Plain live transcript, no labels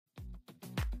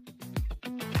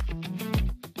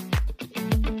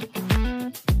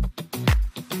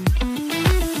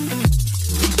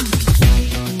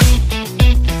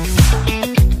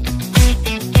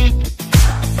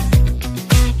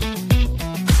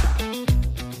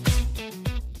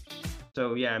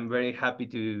So yeah, I'm very happy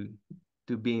to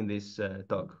be in this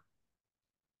talk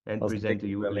and Also, present thank to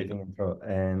you you, for Lino. amazing intro.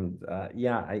 And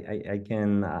yeah, I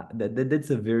can, that's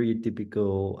a very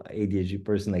typical ADHD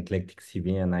person, eclectic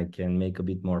CV, and I can make a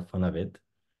bit more fun of it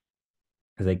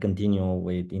as I continue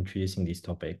with introducing this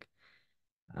topic.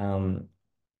 Um,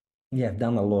 yeah, I've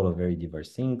done a lot of very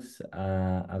diverse things.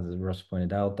 As Ross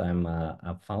pointed out, I'm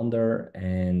a founder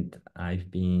and I've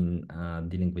been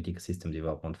dealing with ecosystem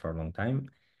development for a long time.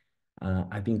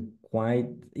 I've been quite,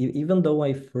 even though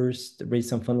I first raised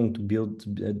some funding to build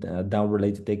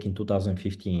DAO-related tech in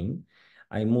 2015,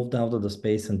 I moved out of the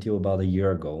space until about a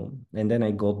year ago. And then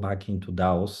I got back into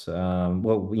DAOs,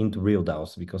 well, into real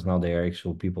DAOs, because now they are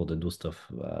actual people that do stuff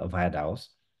via DAOs,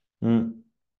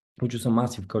 which was a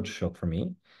massive culture shock for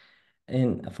me.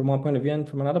 And from one point of view, and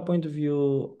from another point of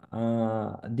view,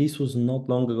 this was not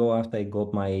long ago after I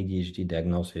got my ADHD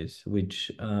diagnosis,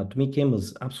 which to me came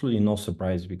as absolutely no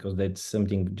surprise because that's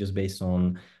something just based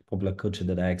on popular culture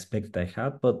that I expected I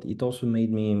had. But it also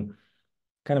made me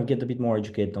kind of get a bit more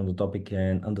educated on the topic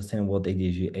and understand what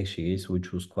ADHD actually is,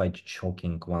 which was quite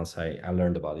shocking once I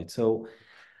learned about it. So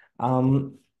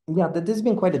yeah, this has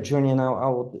been quite a journey, and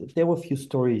there were a few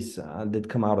stories that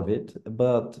come out of it,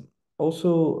 but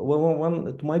also,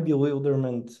 to my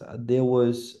bewilderment, there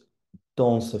was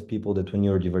tons of people that were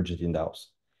neurodivergent in the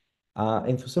house.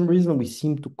 And for some reason, we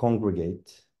seem to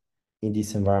congregate in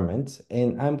this environment,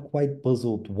 and I'm quite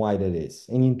puzzled why that is.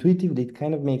 And intuitively, it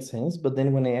kind of makes sense, but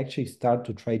then when I actually start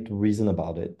to try to reason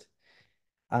about it,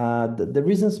 the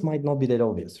reasons might not be that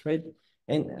obvious, right?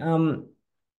 And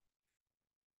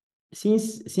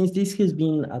since this has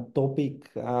been a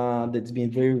topic that's been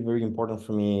very, very important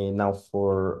for me now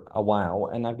for a while,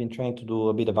 and I've been trying to do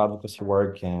a bit of advocacy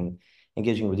work and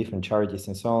engaging with different charities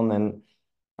and so on. And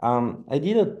I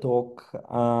did a talk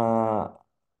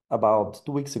about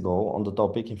 2 weeks ago on the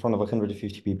topic in front of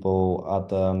 150 people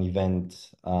at an event,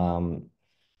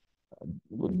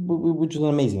 which was an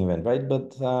amazing event, right?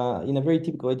 But in a very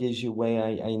typical ADHD way,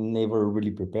 I never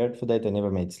really prepared for that. I never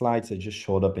made slides. I just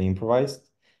showed up and improvised.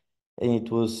 And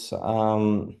it was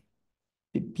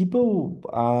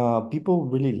people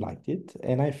really liked it,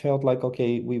 and I felt like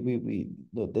okay,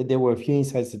 there were a few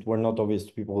insights that were not obvious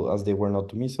to people as they were not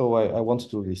to me. So I wanted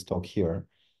to do this talk here.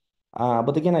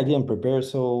 But again, I didn't prepare.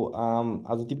 So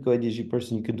as a typical ADHD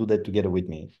person, you can do that together with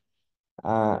me.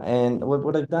 And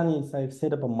what I've done is I've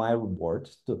set up a Miro board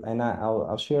and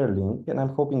I'll share a link, and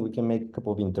I'm hoping we can make a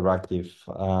couple of interactive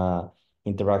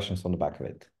interactions on the back of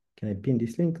it. Can I pin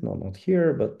this link? No, not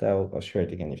here, but I'll share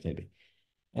it again if need be.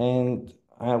 And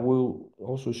I will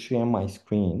also share my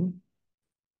screen.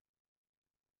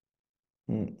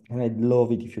 And I'd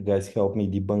love it if you guys help me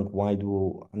debunk why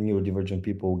do neurodivergent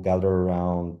people gather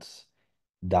around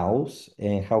DAOs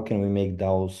and how can we make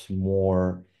DAOs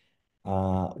more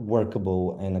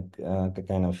workable and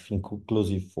kind of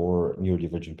inclusive for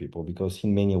neurodivergent people, because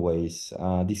in many ways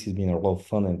this has been a lot of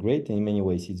fun and great, and in many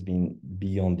ways it's been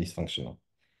beyond dysfunctional.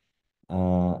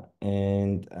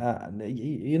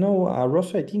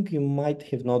 Rosso, I think you might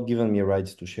have not given me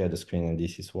rights to share the screen, and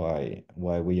this is why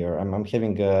we are. I'm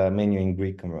having a menu in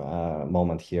Greek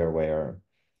moment here where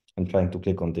I'm trying to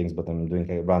click on things, but I'm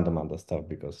doing a random other stuff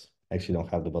because I actually don't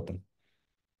have the button.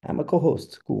 I'm a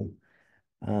co-host. Cool.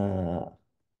 Uh,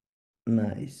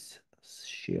 nice.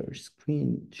 Share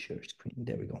screen. Share screen.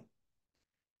 There we go.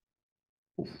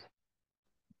 Oof.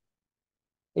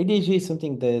 ADHD is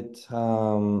something that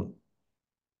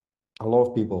a lot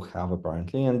of people have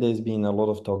apparently, and there's been a lot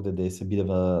of talk that there's a bit of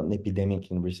an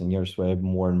epidemic in recent years where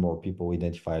more and more people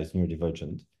identify as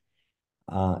neurodivergent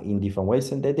in different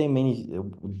ways, and that there are many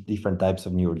different types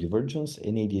of neurodivergence,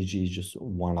 and ADHD is just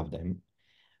one of them.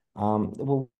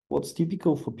 Well, what's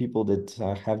typical for people that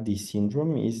have this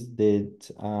syndrome is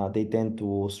that they tend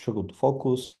to struggle to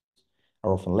focus,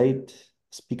 are often late,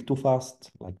 speak too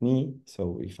fast, like me.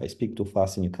 So if I speak too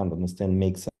fast and you can't understand,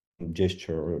 make some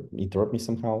gesture or interrupt me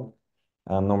somehow.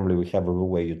 Normally we have a rule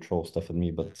where you throw stuff at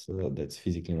me, but that's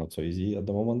physically not so easy at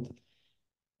the moment.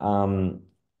 Um,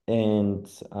 and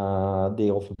they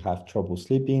often have trouble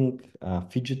sleeping,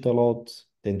 fidget a lot,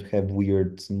 tend to have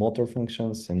weird motor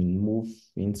functions and move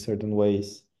in certain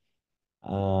ways,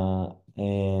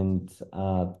 and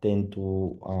tend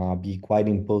to be quite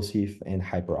impulsive and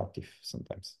hyperactive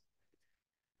sometimes.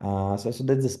 So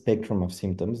that's the spectrum of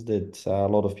symptoms that a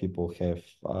lot of people have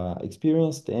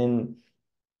experienced, and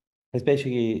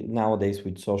especially nowadays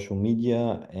with social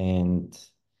media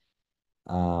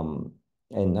um,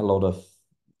 and a lot of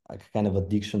kind of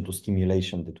addiction to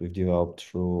stimulation that we've developed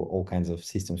through all kinds of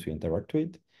systems we interact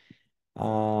with.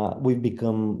 we've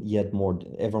become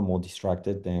ever more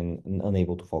distracted and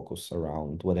unable to focus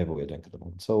around whatever we're doing at the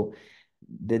moment. So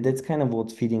that's kind of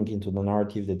what's feeding into the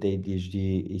narrative that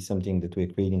ADHD is something that we're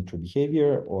creating through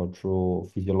behavior or through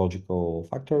physiological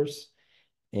factors.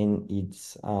 And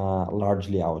it's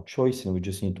largely our choice, and we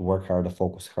just need to work harder,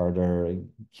 focus harder,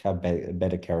 have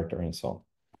better character, and so on.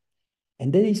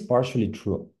 And that is partially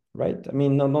true, right? I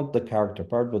mean, not the character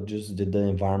part, but just the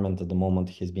environment at the moment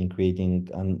has been creating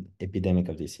an epidemic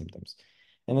of these symptoms.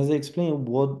 And as I explain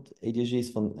what ADHD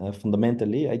is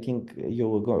fundamentally, I think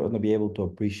you're going to be able to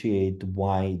appreciate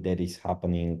why that is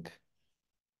happening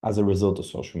as a result of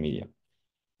social media.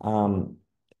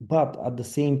 But at the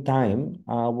same time,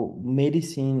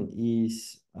 medicine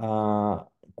is and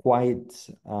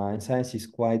science is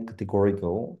quite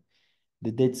categorical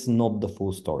that that's not the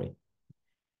full story.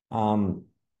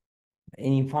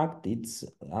 And in fact, it's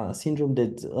a syndrome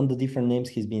that under different names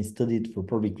has been studied for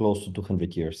probably close to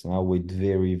 200 years now with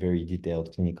very, very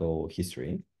detailed clinical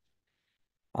history.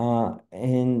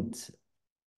 And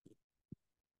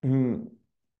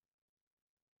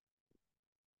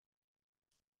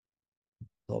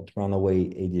that runaway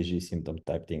ADHD symptom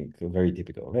type thing, very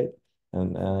typical, right?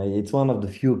 And it's one of the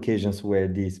few occasions where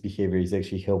this behavior is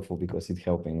actually helpful because it's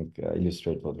helping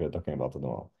illustrate what we're talking about at the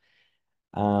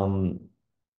moment.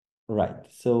 Right.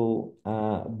 So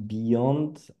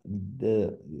beyond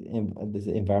the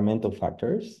environmental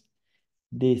factors,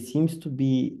 there seems to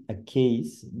be a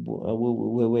case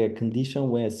where a condition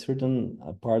where certain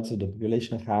parts of the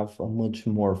population have a much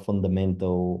more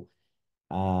fundamental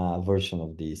version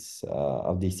of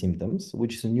these symptoms,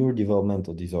 which is a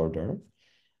neurodevelopmental disorder,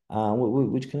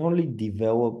 which can only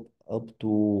develop up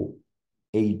to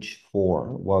age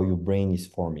 4 while your brain is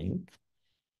forming.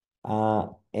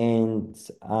 Or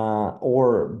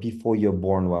before you're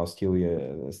born while still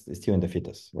in the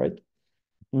fetus, right?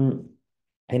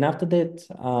 And after that,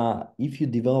 if you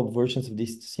develop versions of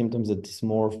these symptoms that is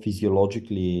more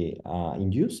physiologically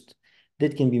induced,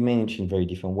 that can be managed in very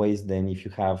different ways than if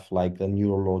you have like a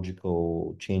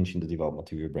neurological change in the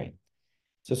development of your brain.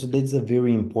 So that's a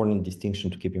very important distinction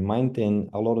to keep in mind.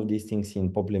 And a lot of these things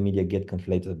in popular media get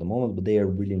conflated at the moment, but they are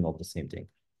really not the same thing.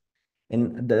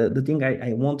 And the thing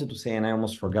I wanted to say, and I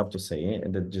almost forgot to say,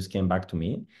 and that just came back to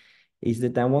me, is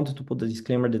that I wanted to put the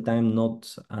disclaimer that I'm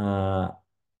not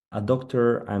a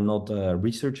doctor, I'm not a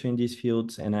researcher in these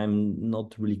fields, and I'm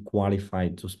not really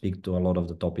qualified to speak to a lot of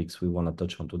the topics we want to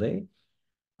touch on today.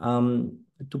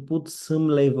 To put some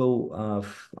level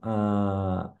of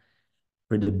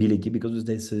credibility, because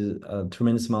there's a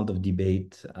tremendous amount of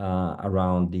debate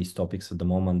around these topics at the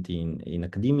moment in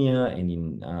academia and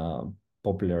in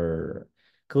popular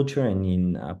culture and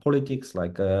in politics.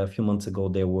 Like a few months ago,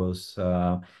 there was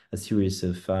a series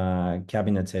of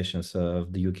cabinet sessions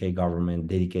of the UK government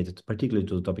dedicated particularly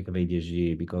to the topic of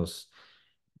ADHD because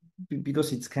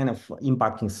it's kind of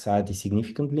impacting society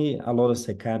significantly. A lot of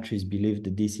psychiatrists believe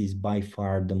that this is by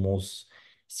far the most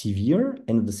severe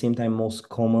and at the same time most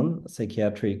common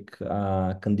psychiatric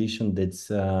condition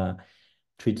that's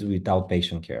treated with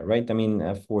outpatient care, right? I mean,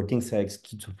 for things like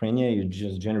schizophrenia, you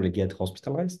just generally get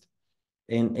hospitalized.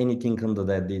 And anything under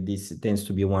that, this tends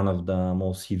to be one of the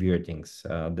most severe things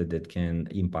that can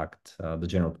impact the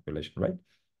general population, right?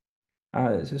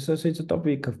 So it's a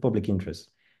topic of public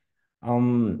interest.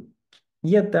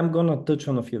 Yet I'm gonna touch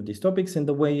on a few of these topics, and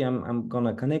the way I'm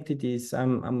gonna connect it is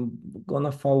I'm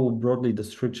gonna follow broadly the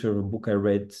structure of a book I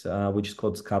read, which is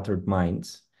called Scattered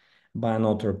Minds, by an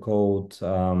author called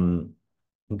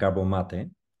Gabor Mate,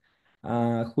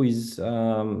 who is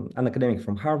an academic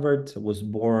from Harvard, was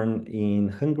born in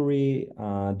Hungary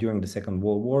during the Second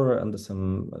World War under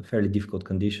some fairly difficult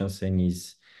conditions, and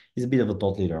is a bit of a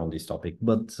thought leader on this topic.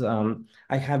 But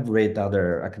I have read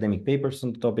other academic papers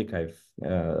on the topic. I've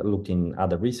looked in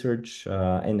other research,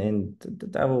 and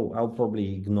I'll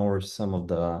probably ignore some of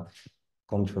the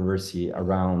controversy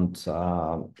around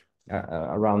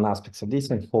aspects of this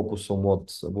and focus on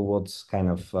what's kind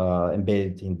of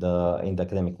embedded in the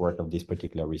academic work of this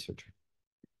particular researcher.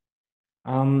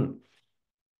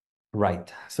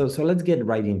 Right. So let's get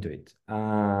right into it.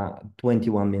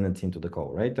 21 minutes into the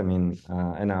call, right? I mean,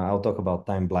 and I'll talk about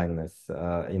time blindness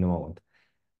in a moment.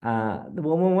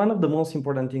 One of the most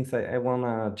important things I want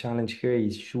to challenge here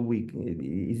is is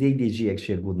ADHD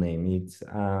actually a good name? It's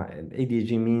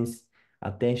ADHD means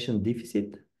attention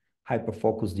deficit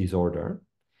hyperfocus disorder,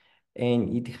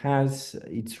 and it has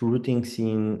its rootings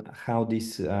in how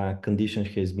this condition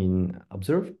has been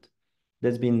observed.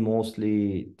 That's been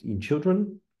mostly in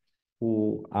children.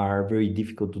 who are very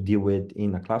difficult to deal with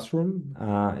in a classroom,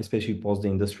 especially post the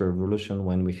Industrial Revolution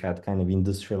when we had kind of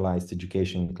industrialized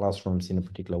education in classrooms in a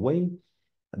particular way.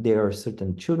 There are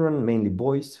certain children, mainly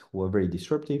boys, who are very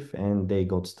disruptive and they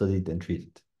got studied and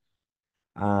treated.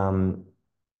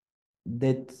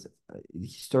 That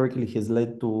historically has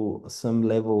led to some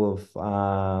level of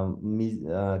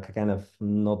kind of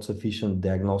not sufficient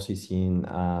diagnosis in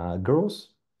girls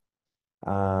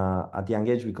at young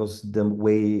age, because the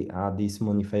way this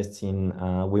manifests in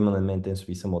women and men tends to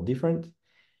be somewhat different.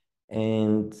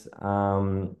 And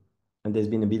there's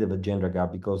been a bit of a gender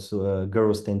gap because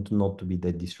girls tend to not to be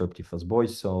that disruptive as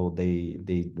boys, so they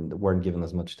weren't given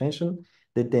as much attention.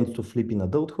 That tends to flip in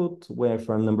adulthood, where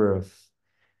for a number of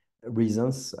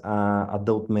reasons,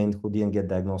 adult men who didn't get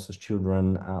diagnosed as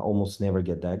children almost never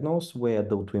get diagnosed, where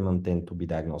adult women tend to be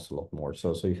diagnosed a lot more.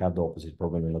 So you have the opposite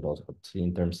problem in adulthood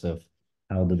in terms of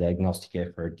how the diagnostic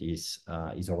effort is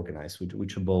organized,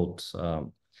 which are both,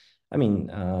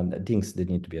 things that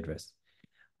need to be addressed.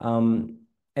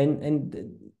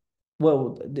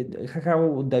 Well,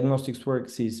 how diagnostics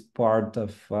works is part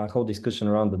of a whole discussion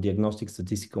around the Diagnostic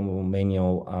Statistical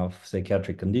Manual of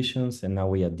Psychiatric Conditions, and now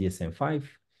we are DSM-5.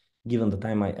 Given the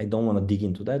time, I don't want to dig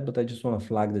into that, but I just want to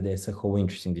flag that there's a whole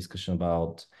interesting discussion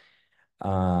about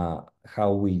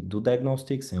how we do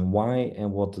diagnostics and why,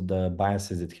 and what the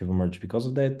biases that have emerged because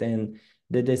of that. And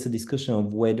there's a discussion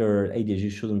of whether ADHD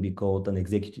shouldn't be called an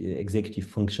executive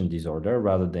function disorder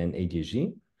rather than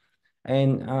ADHD.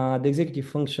 And the executive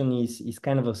function is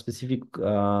kind of a specific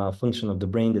function of the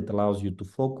brain that allows you to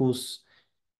focus,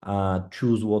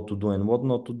 choose what to do and what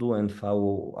not to do, and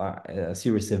follow a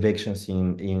series of actions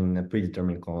in a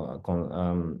predetermined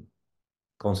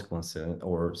consequence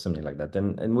or something like that.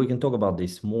 And we can talk about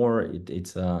this more.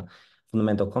 It's a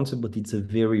fundamental concept, but it's a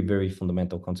very, very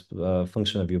fundamental concept,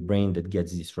 function of your brain that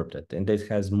gets disrupted. And that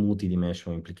has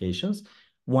multidimensional implications.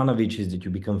 One of which is that you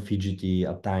become fidgety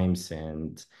at times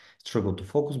and struggle to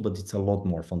focus, but it's a lot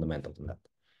more fundamental than that.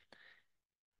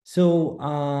 So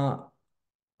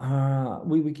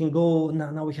we can go,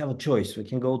 now we have a choice. We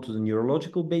can go to the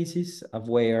neurological basis of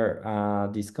where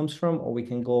this comes from, or we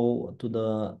can go to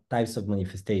the types of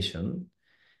manifestation.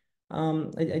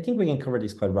 I think we can cover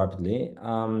this quite rapidly.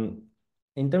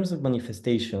 In terms of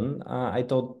manifestation, I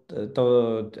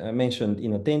mentioned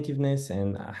inattentiveness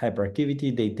and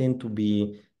hyperactivity. They tend to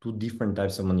be two different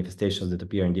types of manifestations that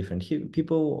appear in different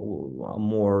people,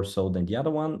 more so than the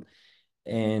other one.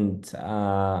 And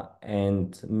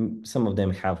some of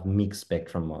them have mixed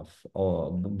spectrum of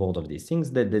both of these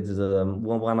things. That is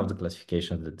one of the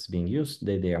classifications that's being used.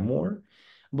 They are more.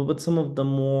 But some of the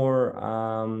more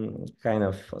kind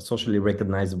of socially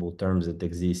recognizable terms that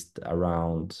exist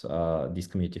around this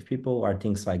community of people are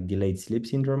things like delayed sleep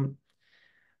syndrome,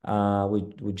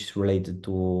 which is related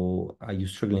to you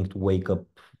struggling to wake up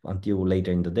until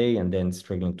later in the day and then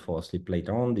struggling to fall asleep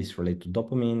later on. This is related to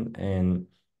dopamine and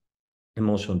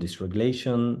emotional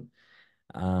dysregulation.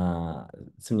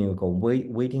 Something called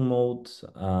waiting mode,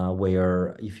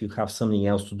 where if you have something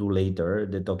else to do later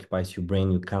that occupies your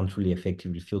brain, you can't really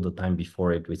effectively fill the time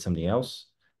before it with something else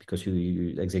because your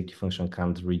executive function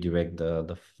can't redirect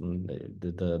the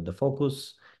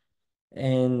focus.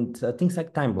 And things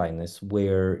like time blindness,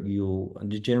 where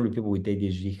generally people with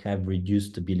ADHD have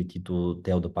reduced ability to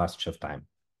tell the passage of time,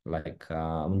 like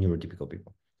neurotypical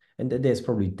people. And there's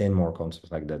probably 10 more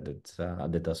concepts like that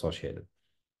that are associated.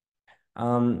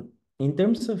 In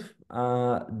terms of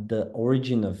the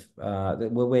origin of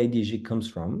where ADHD comes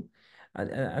from,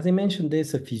 as I mentioned,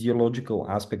 there's a physiological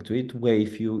aspect to it, where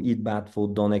if you eat bad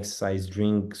food, don't exercise,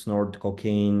 drink, snort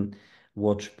cocaine,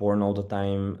 watch porn all the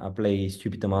time, play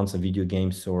stupid amounts of video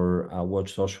games, or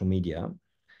watch social media,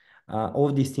 all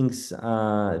of these things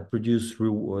produce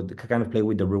reward, kind of play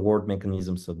with the reward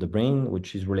mechanisms of the brain,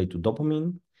 which is related to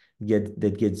dopamine.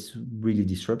 That gets really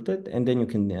disrupted, and then you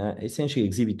can essentially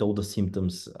exhibit all the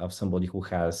symptoms of somebody who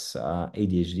has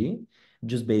ADHD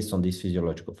just based on these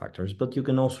physiological factors. But you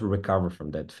can also recover from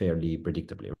that fairly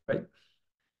predictably, right?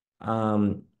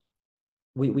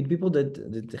 With people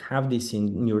that have this in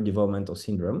neurodevelopmental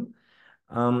syndrome,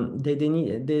 they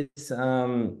need this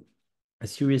a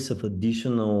series of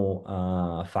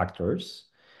additional factors,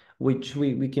 which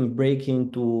we can break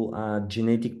into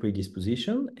genetic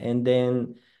predisposition, and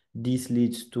then this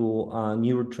leads to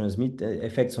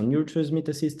effects on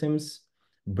neurotransmitter systems,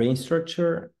 brain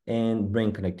structure, and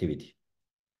brain connectivity.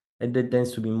 And that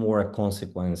tends to be more a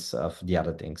consequence of the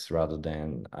other things rather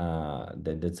than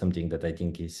that's something that I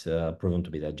think is proven to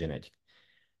be that genetic.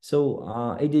 So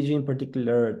ADHD in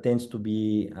particular tends to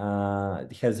be,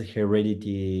 has a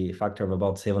heredity factor of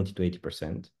about 70 to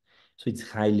 80%. So it's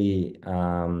highly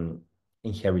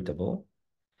inheritable.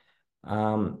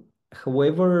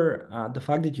 However, the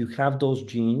fact that you have those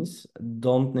genes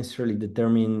don't necessarily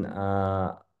determine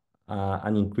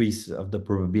an increase of the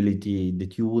probability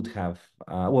that you would have.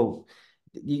 Well,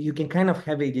 you can kind of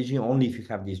have ADHD only if you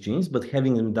have these genes, but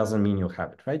having them doesn't mean you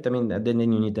have it, right? I mean, then you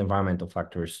need environmental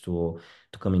factors to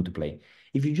come into play.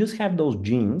 If you just have those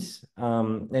genes,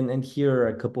 and here are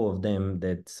a couple of them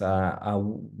that are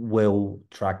well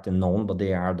tracked and known, but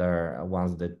they are the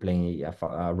ones that play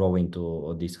a role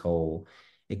into this whole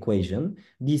equation.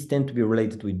 These tend to be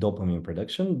related with dopamine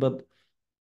production, but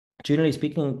generally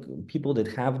speaking, people that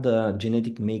have the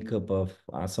genetic makeup of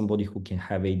somebody who can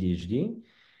have ADHD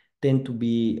tend to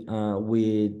be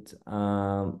with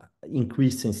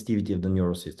increased sensitivity of the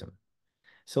neural system.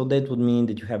 So that would mean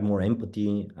that you have more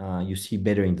empathy, you see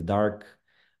better in the dark,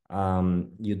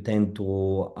 you tend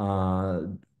to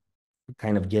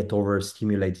kind of get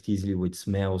overstimulated easily with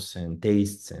smells and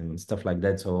tastes and stuff like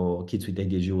that. So kids with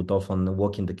ADHD would often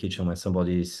walk in the kitchen when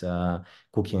somebody's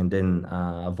cooking and then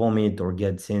vomit or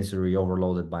get sensory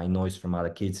overloaded by noise from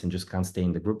other kids and just can't stay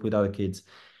in the group with other kids.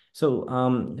 So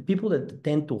people that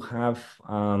tend to have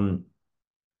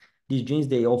these genes,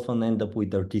 they often end up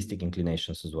with artistic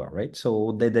inclinations as well, right?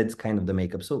 So that's kind of the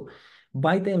makeup. So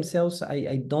by themselves,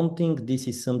 I don't think this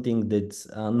is something that's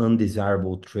an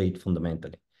undesirable trait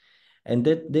fundamentally. And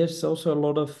that there's also a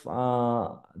lot of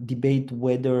debate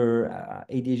whether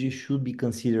ADHD should be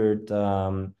considered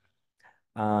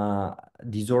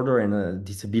disorder and a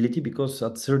disability, because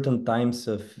at certain times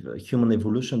of human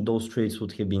evolution, those traits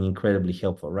would have been incredibly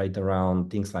helpful, right?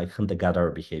 Around things like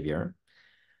hunter-gatherer behavior,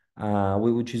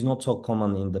 which is not so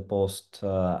common in the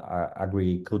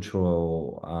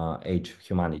post-agricultural age of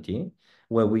humanity,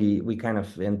 where we kind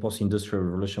of, in post-industrial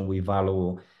revolution, we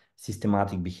value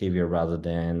systematic behavior rather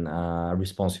than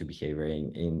responsive behavior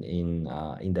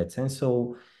in that sense.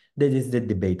 So that is the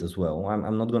debate as well.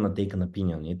 I'm not going to take an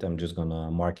opinion on it. I'm just going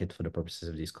to mark it for the purposes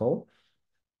of this call.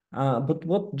 But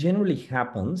what generally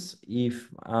happens if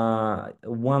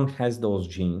one has those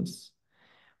genes,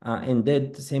 and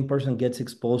that the same person gets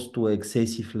exposed to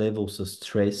excessive levels of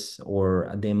stress,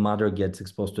 or their mother gets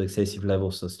exposed to excessive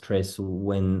levels of stress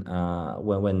when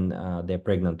they're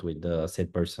pregnant with the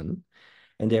said person,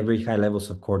 and they have very high levels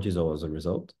of cortisol as a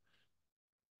result.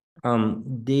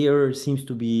 There seems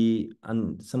to be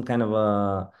some kind of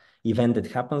a event that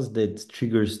happens that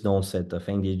triggers the onset of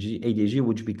ADHD,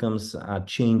 which becomes a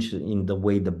change in the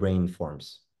way the brain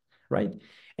forms, right?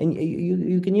 And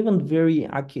you can even very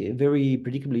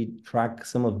predictably track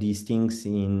some of these things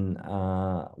in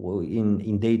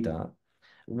data,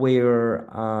 where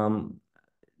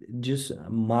just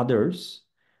mothers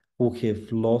who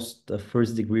have lost a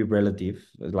first degree relative,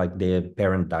 like their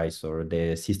parent dies or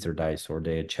their sister dies or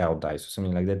their child dies or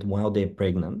something like that while they're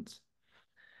pregnant,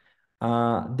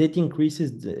 that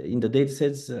increases in the data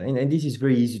sets. And this is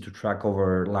very easy to track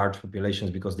over large populations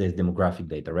because there's demographic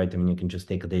data, right? I mean, you can just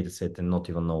take a data set and not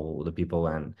even know the people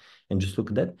and just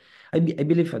look at that. I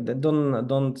believe,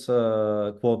 don't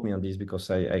quote me on this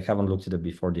because I haven't looked at it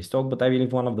before this talk, but I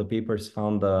believe one of the papers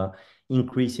found a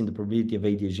increase in the probability of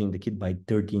ADHD in the kid by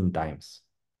 13 times,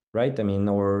 right? I mean,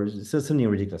 or something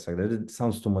ridiculous like that. It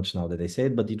sounds too much now that I say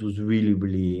it, but it was really,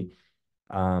 really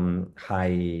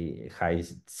high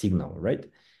signal, right?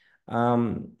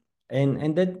 And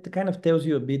that kind of tells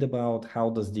you a bit about how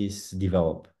does this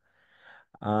develop.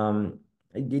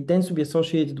 It tends to be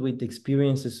associated with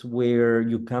experiences where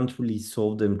you can't really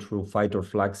solve them through fight or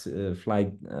flight,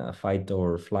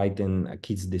 and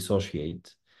kids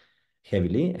dissociate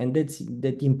heavily, and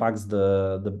that impacts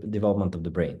the development of the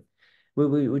brain,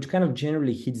 which kind of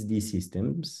generally hits these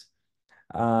systems.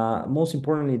 Most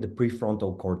importantly, the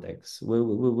prefrontal cortex,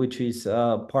 which is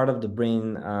part of the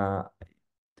brain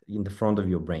in the front of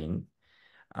your brain,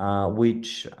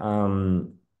 which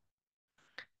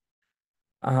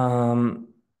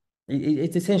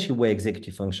it's essentially where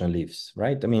executive function lives,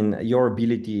 right? I mean, your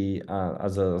ability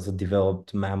as a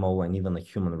developed mammal and even a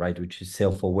human, right, which is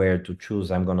self-aware to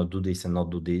choose, I'm going to do this and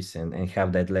not do this, and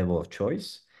have that level of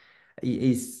choice,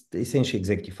 is essentially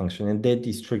executive function, and that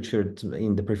is structured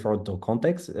in the prefrontal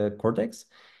cortex,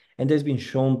 and has been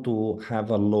shown to have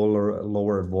a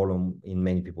lower volume in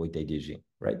many people with ADHD,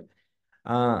 right?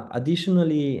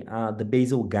 Additionally, the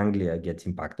basal ganglia gets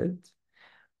impacted,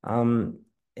 and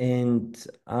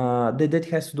that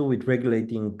has to do with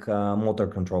regulating motor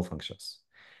control functions.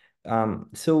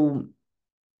 So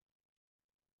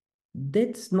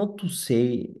that's not to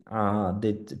say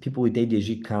that people with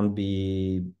ADHD can't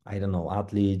be, I don't know,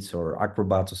 athletes or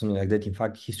acrobats or something like that. In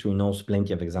fact, history knows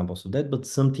plenty of examples of that, but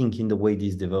something in the way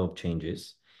these develop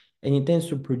changes. and it tends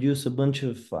to produce a bunch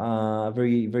of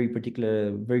very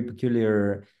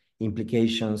peculiar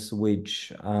implications,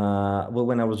 which well,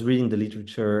 when I was reading the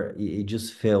literature, it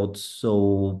just felt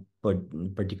so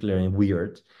particular and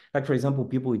weird. Like, for example,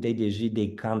 people with ADHD, they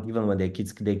can't, even when they're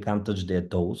kids, they can't touch their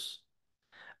toes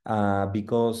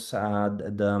because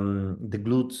the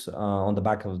glutes on the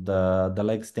back of the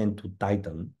legs tend to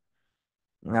tighten.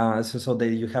 So they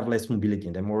you have less mobility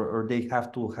in them, or they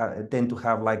have to tend to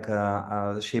have like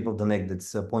a shape of the neck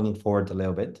that's pointing forward a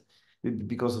little bit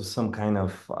because of some kind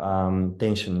of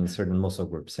tension in certain muscle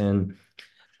groups, and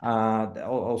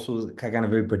also kind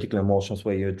of very particular motions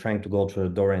where you're trying to go through the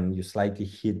door and you slightly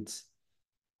hit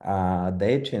the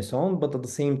edge and so on, but at the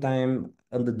same time,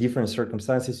 under different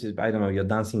circumstances, I don't know, you're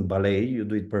dancing ballet, you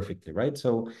do it perfectly, right?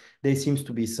 So there seems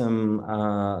to be some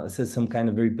kind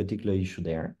of very particular issue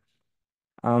there.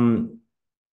 Um,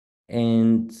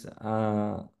 and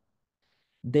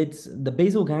that's the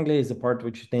basal ganglia is the part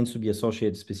which tends to be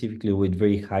associated specifically with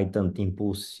very heightened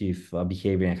impulsive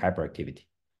behavior and hyperactivity,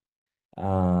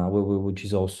 which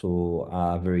is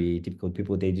also very typical of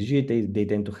people with ADHD. They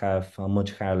tend to have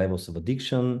much higher levels of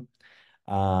addiction,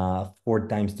 4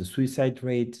 times the suicide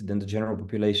rate than the general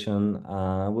population,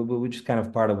 which is kind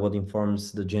of part of what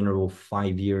informs the general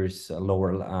 5 years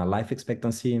lower life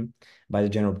expectancy by the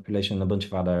general population, a bunch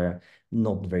of other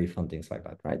not very fun things like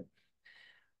that, right?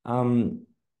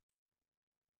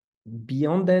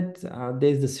 Beyond that,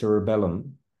 there's the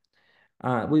cerebellum,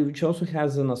 which also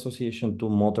has an association to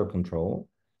motor control,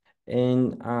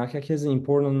 and has an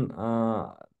important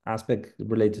aspect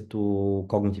related to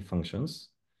cognitive functions.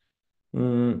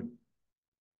 Mm,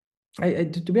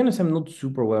 to be honest, I'm not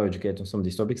super well educated on some of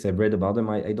these topics. I've read about them.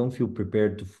 I don't feel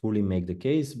prepared to fully make the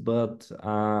case, but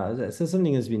so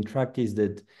something has been tracked is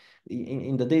that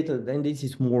in the data, and this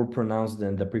is more pronounced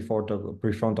than the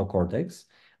prefrontal cortex,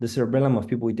 the cerebellum of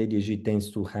people with ADHD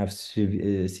tends to have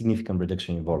significant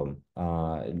reduction in volume.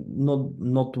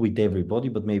 Not with everybody,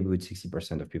 but maybe with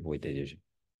 60% of people with ADHD.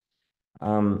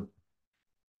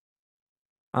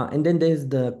 And then there's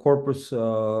the corpus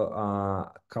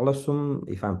callosum,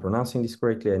 if I'm pronouncing this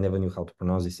correctly. I never knew how to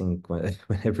pronounce this thing when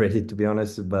I read it, to be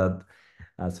honest. But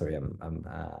sorry, I'm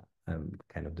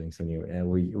kind of doing something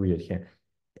weird here.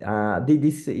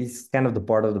 This is kind of the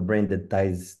part of the brain that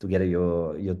ties together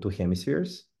your two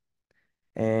hemispheres,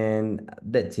 and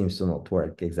that seems to not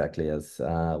work exactly as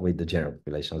with the general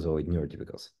populations or with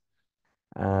neurotypicals.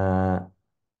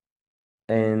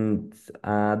 And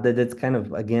that's kind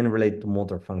of again related to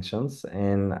motor functions,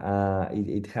 and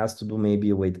it has to do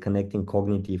maybe with connecting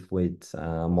cognitive with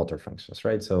motor functions,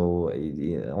 right? So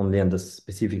only under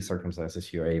specific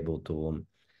circumstances you're able to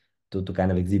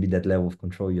kind of exhibit that level of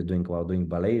control you're doing while doing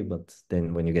ballet, but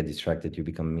then when you get distracted you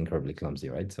become incredibly clumsy,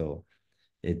 right? So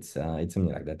it's something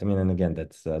like that. I mean, and again,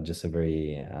 that's just a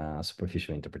very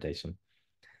superficial interpretation.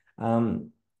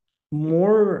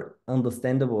 More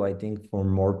understandable, I think, for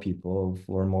more people,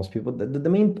 for most people. The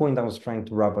main point I was trying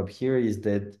to wrap up here is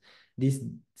that this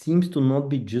seems to not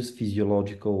be just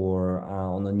physiological or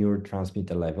on a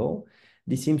neurotransmitter level.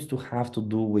 This seems to have to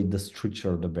do with the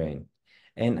structure of the brain.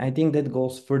 And I think that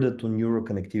goes further to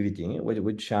neuroconnectivity,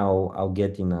 which I'll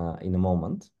get in a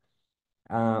moment.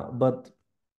 But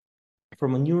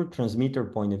from a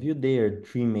neurotransmitter point of view, there are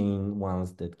three main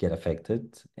ones that get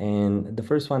affected. And the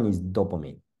first one is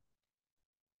dopamine.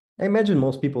 I imagine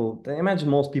most people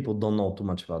don't know too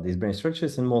much about these brain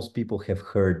structures, and most people have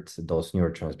heard those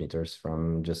neurotransmitters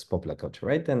from just popular culture,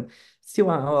 right? And still,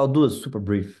 I'll do a super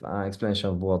brief explanation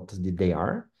of what they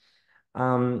are.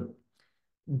 Um,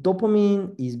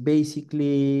 Dopamine is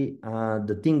basically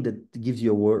the thing that gives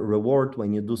you a reward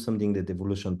when you do something that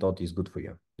evolution thought is good for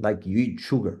you. Like you eat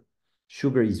sugar.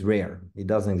 Sugar is rare. It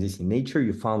doesn't exist in nature.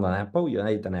 You found an apple, you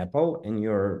ate an apple, and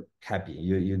you're happy.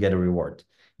 You get a reward.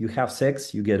 You have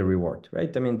sex, you get a reward, right?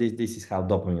 I mean, this is how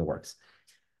dopamine works.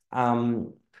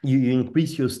 Um, you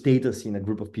increase your status in a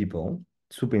group of people,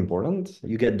 super important.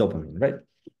 You get dopamine, right?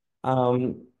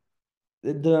 Um,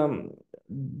 the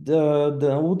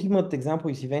the ultimate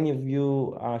example is if any of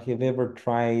you have ever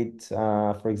tried,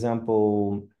 for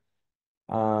example,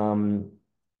 um,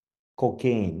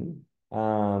 cocaine,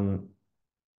 and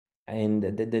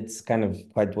that's kind of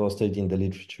quite well studied in the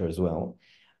literature as well.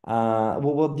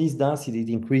 What this does is it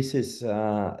increases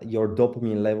your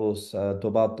dopamine levels to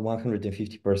about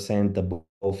 150%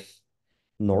 above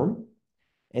norm,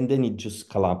 and then it just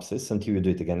collapses until you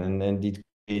do it again, and it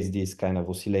creates this kind of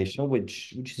oscillation,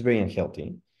 which is very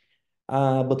unhealthy.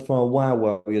 But for a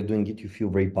while you're doing it, you feel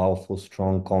very powerful,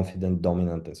 strong, confident,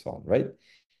 dominant, and so on, right?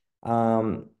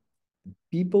 Um,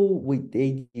 People with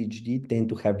ADHD tend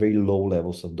to have very low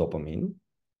levels of dopamine.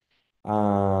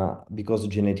 because of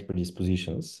genetic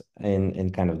predispositions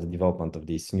and kind of the development of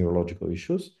these neurological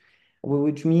issues,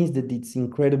 which means that it's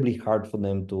incredibly hard for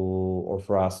them to, or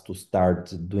for us to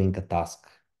start doing a task,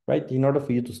 right? In order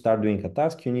for you to start doing a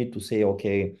task, you need to say,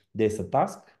 okay, there's a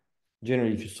task.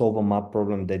 Generally, if you solve a math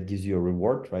problem, that gives you a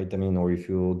reward, right? I mean, or if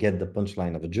you get the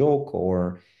punchline of a joke,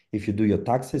 or if you do your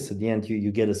taxes, at the end,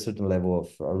 you get a certain level of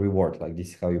reward. Like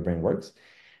this is how your brain works.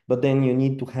 But then you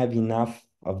need to have enough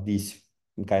of this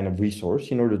kind of resource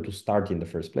in order to start in the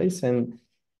first place. And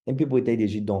people with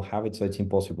ADHD don't have it, so it's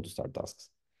impossible to start tasks.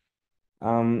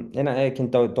 And I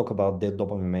can talk about the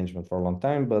dopamine management for a long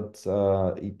time, but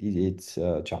it's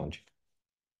challenging.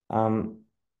 Um,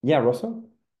 yeah, Rosa?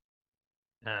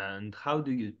 And how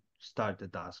do you start the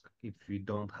task if you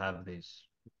don't have this?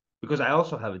 Because I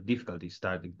also have a difficulty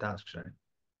starting tasks, right?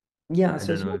 Yeah, I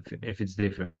so, don't know so if it's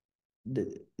different.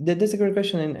 That's a great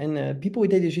question, and people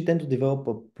with ADHD tend to develop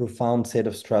a profound set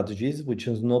of strategies, which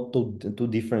is not too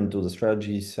different to the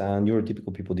strategies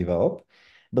neurotypical people develop,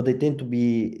 but they tend to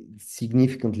be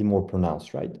significantly more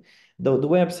pronounced, right? The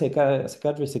way a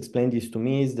psychiatrist explained this to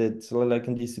me is that, so, like,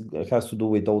 and this has to do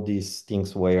with all these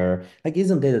things where, like,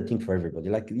 isn't that a thing for everybody?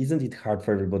 Like, isn't it hard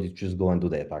for everybody to just go and do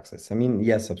that access? I mean,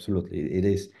 yes, absolutely, it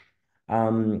is.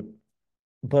 Um,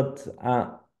 but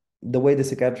the way the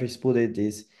psychiatrist put it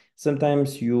is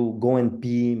sometimes you go and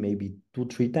pee maybe 2,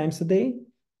 3 times a day.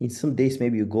 In some days,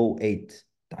 maybe you go 8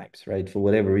 times, right? For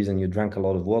whatever reason, you drank a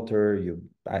lot of water.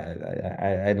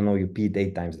 I don't know, you peed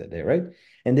 8 times that day, right?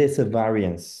 And there's a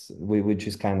variance, which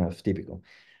is kind of typical.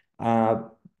 Uh,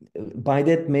 by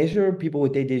that measure, people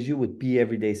with ADHD would pee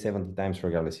every day 70 times,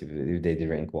 regardless if they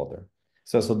drink water.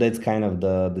 So that's kind of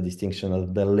the distinction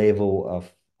of the level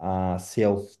of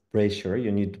self pressure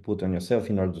you need to put on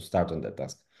yourself in order to start on that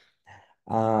task.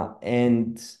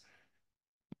 And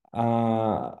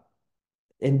uh,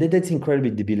 and that's incredibly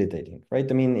debilitating, right?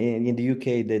 I mean, in the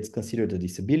UK, that's considered a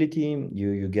disability.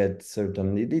 You get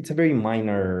certain, it's a very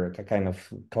minor kind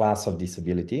of class of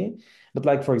disability. But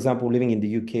like, for example, living in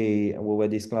the UK, where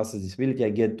this class is disability, I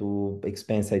get to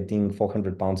expense, I think,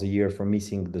 400 pounds a year for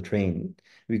missing the train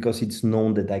because it's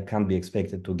known that I can't be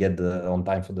expected to get on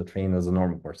time for the train as a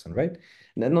normal person, right?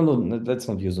 No, let's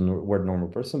not use the word normal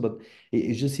person, but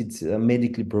it's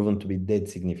medically proven to be that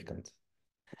significant.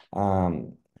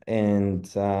 Um,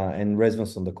 and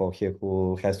Resmus on the call here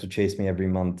who has to chase me every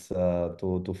month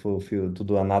to fulfill to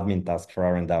do an admin task for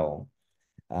RnDAO,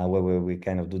 where we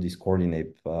kind of do this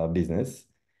coordinate business.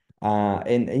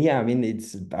 And yeah, I mean,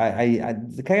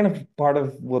 the kind of part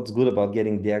of what's good about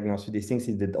getting diagnosed with these things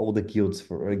is that all the guilt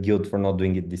for not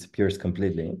doing it disappears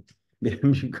completely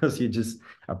because you just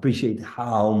appreciate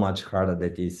how much harder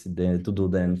that is to do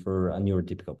than for a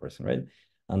neurotypical person, right?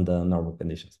 Under normal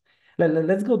conditions.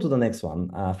 Let's go to the next one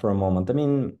for a moment. I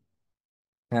mean,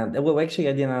 well, actually,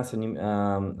 I didn't answer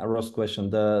a Ross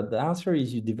question. The answer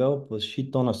is you develop a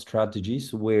shit ton of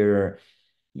strategies where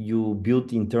you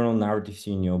build internal narratives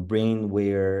in your brain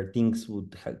where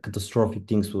catastrophic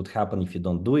things would happen if you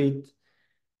don't do it.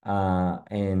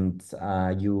 And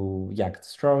you, yeah,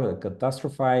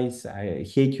 catastrophize,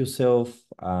 hate yourself.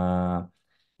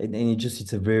 And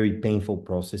it's a very painful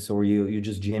process, or you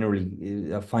just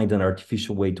generally find an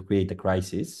artificial way to create a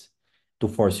crisis to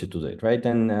force you to do it, right?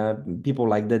 And people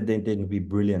like that, they tend to be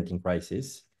brilliant in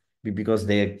crisis because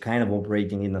they're kind of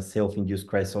operating in a self-induced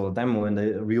crisis all the time. When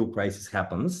the real crisis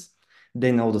happens,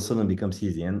 then all of a sudden it becomes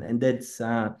easy. And that's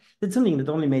something that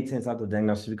only made sense after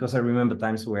diagnosis because I remember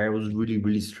times where I was really,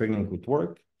 really struggling with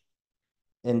work.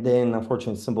 And then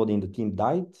unfortunately somebody in the team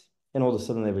died, and all of a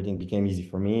sudden everything became easy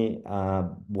for me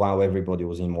while everybody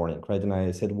was in mourning, right? And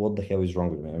I said, what the hell is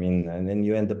wrong with me? I mean, and then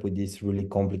you end up with these really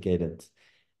complicated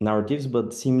narratives,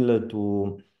 but similar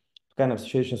to kind of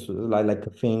situations like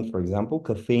caffeine, for example.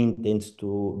 Caffeine tends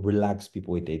to relax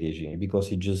people with ADHD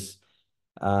because it just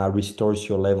restores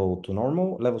your levels to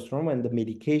normal, and the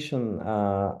medication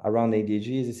around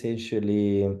ADHD is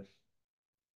essentially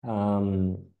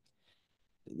um,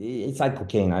 it's like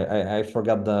cocaine. I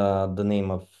forgot the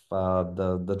name of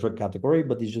the drug category,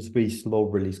 but it's just very slow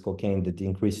release cocaine that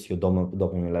increases your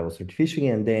dopamine levels artificially,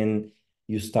 and then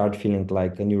you start feeling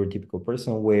like a neurotypical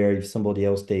person. Where if somebody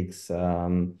else takes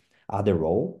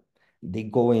Adderall, they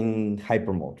go in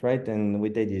hyper mode, right? And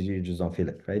with ADHD, you just don't feel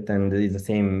it, right? And it's the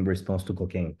same response to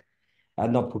cocaine.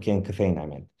 Not cocaine, caffeine, I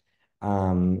meant.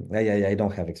 I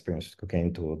don't have experience with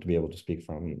cocaine to be able to speak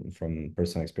from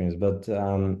personal experience, but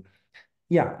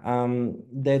yeah,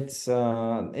 that's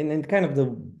and kind of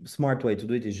the smart way to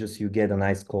do it is just you get a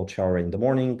nice cold shower in the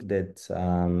morning that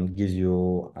gives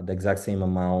you the exact same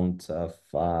amount of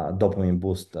dopamine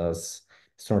boost as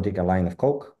snorting a line of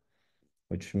Coke.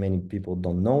 which many people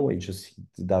don't know. It just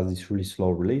does this really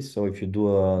slow release. So if you do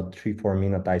a 3-4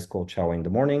 minute ice cold shower in the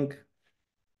morning,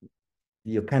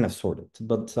 you're kind of sorted.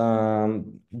 But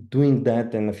doing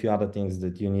that and a few other things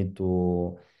that you need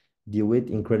to deal with,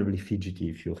 incredibly fidgety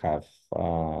if you have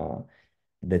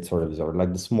that sort of disorder,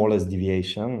 like the smallest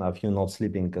deviation of you not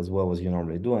sleeping as well as you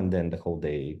normally do, and then the whole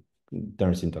day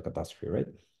turns into a catastrophe, right?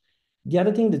 The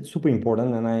other thing that's super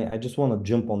important, and I just want to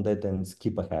jump on that and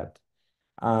skip ahead,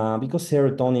 because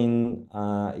serotonin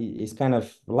is kind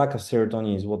of, lack of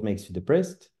serotonin is what makes you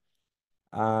depressed.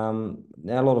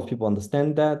 A lot of people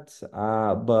understand that,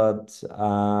 but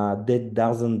that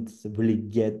doesn't really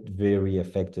get very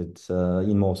affected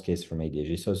in most cases from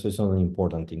ADHD. So it's not an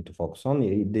important thing to focus on.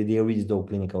 There is no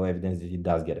clinical evidence that it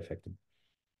does get affected.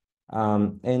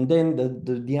 And then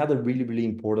the other really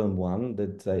important one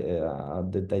that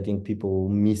I think people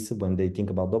miss when they think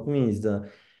about dopamine is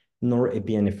the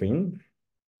norepinephrine,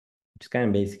 which is kind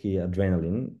of basically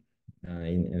adrenaline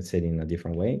said in a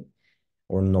different way,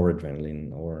 or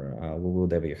noradrenaline, or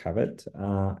whatever you have it.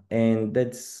 And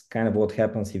that's kind of what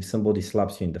happens if somebody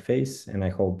slaps you in the face. And I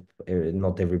hope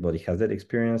not everybody has that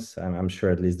experience. I'm sure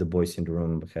at least the boys in the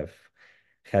room have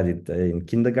had it in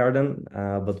kindergarten.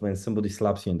 But when somebody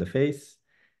slaps you in the face,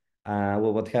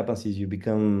 well, what happens is you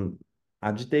become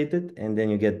agitated and then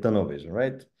you get tunnel vision,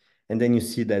 right? And then you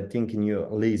see that thing in your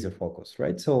laser focus,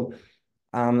 right? So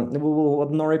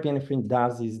what norepinephrine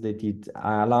does is that it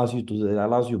allows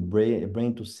your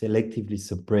brain to selectively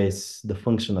suppress the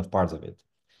function of parts of it.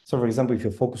 So, for example, if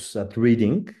you focus at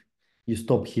reading, you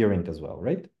stop hearing as well,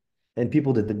 right? And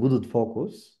people that are good at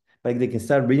focus, like they can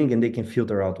start reading and they can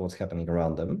filter out what's happening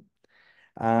around them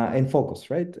and focus,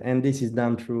 right? And this is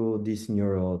done through this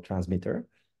neurotransmitter.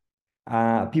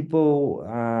 People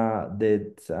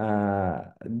that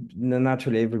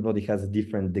naturally everybody has a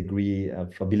different degree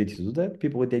of ability to do that.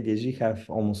 People with ADHD have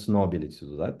almost no ability to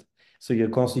do that. So you're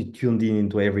constantly tuned in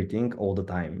into everything all the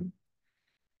time.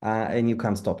 And you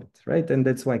can't stop it, right? And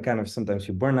that's why kind of sometimes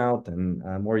you burn out and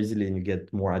more easily, and you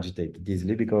get more agitated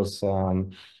easily because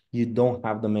you don't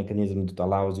have the mechanism that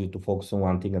allows you to focus on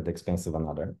one thing at the expense of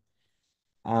another.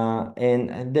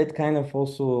 And that kind of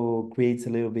also creates a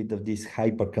little bit of this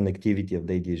hyperconnectivity of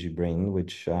the ADHD brain,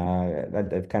 which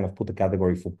I've kind of put a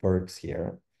category for perks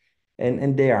here.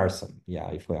 And there are some, yeah,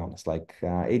 if we're honest, like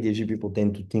ADHD people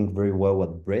tend to think very well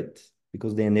at breadth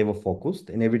because they are never focused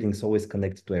and everything's always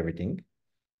connected to everything.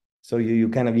 So you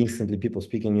kind of instantly, people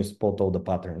speak and you spot all the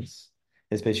patterns,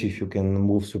 especially if you can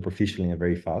move superficially and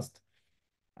very fast.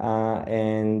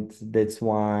 And that's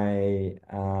why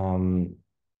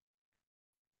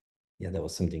yeah, there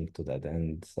was something to that,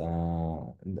 and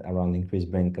around increased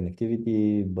brain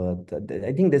connectivity. But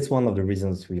I think that's one of the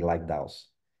reasons we like DAOs.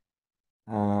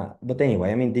 But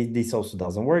anyway, I mean, this also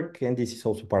doesn't work, and this is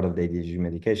also part of the ADHD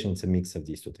medication. It's a mix of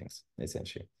these two things,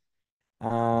 essentially.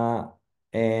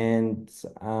 And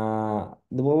the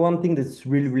one thing that's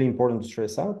really important to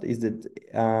stress out is that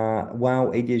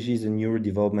while ADHD is a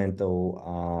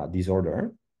neurodevelopmental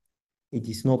disorder, it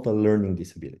is not a learning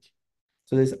disability.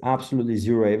 So there's absolutely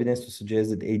zero evidence to suggest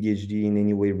that ADHD in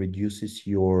any way reduces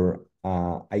your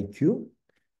IQ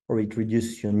or it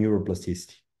reduces your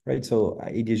neuroplasticity, right? So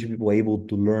ADHD people are able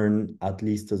to learn at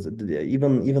least as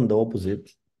even the opposite.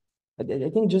 I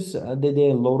think just there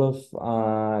are a lot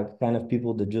of kind of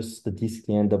people that just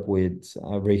statistically end up with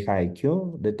a very high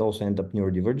IQ that also end up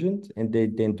neurodivergent, and they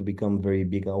tend to become very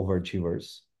big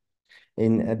overachievers.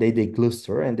 And they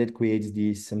cluster, and that creates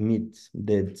this myth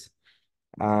that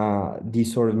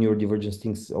these sort of neurodivergence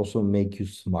things also make you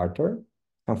smarter.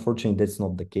 Unfortunately, that's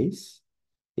not the case.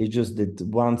 It's just that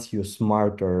once you're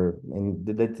smarter, and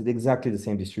that's exactly the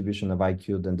same distribution of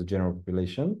IQ than the general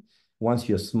population, once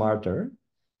you're smarter,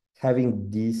 having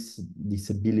this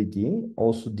disability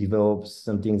also develops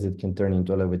some things that can turn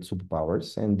into a little bit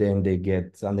superpowers, and then they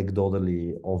get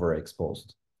anecdotally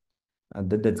overexposed. And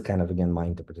that's kind of, again, my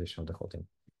interpretation of the whole thing.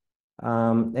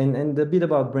 And the bit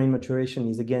about brain maturation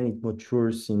is, again, it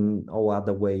matures in all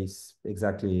other ways,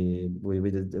 exactly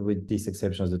with these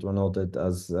exceptions that were noted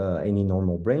as any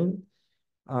normal brain,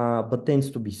 but tends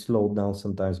to be slowed down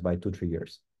sometimes by 2-3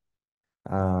 years,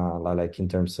 like in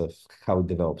terms of how it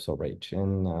develops over age.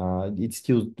 And it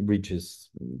still reaches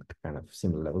kind of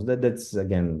similar levels. That's,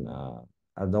 again,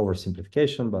 an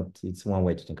oversimplification, but it's one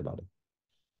way to think about it.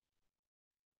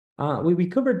 We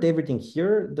covered everything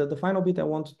here. The final bit I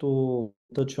want to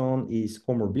touch on is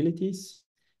comorbidities.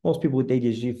 Most people with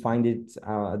ADHD find it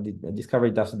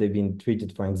discovered after they've been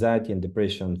treated for anxiety and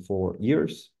depression for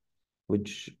years,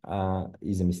 which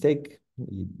is a mistake.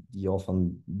 You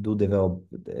often do develop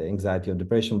anxiety or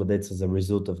depression, but that's as a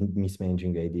result of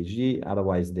mismanaging ADHD.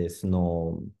 Otherwise, there's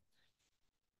no,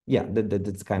 yeah,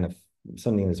 that's kind of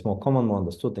something that's more common, more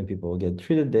understood, and people get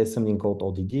treated. There's something called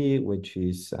ODD, which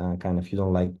is kind of you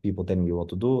don't like people telling you what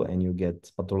to do, and you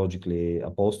get pathologically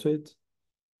opposed to it.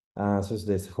 So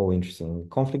there's a whole interesting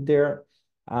conflict there.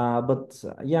 But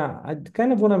yeah,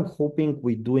 kind of what I'm hoping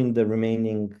we do in the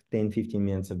remaining 10, 15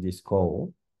 minutes of this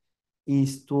call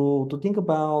is to think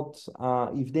about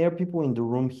if there are people in the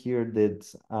room here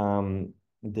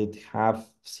that have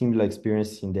similar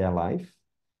experience in their life,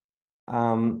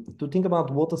 to think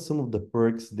about what are some of the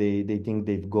perks they think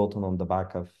they've gotten on the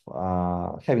back of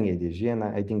having ADHD, and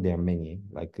I think there are many.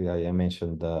 Like I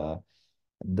mentioned,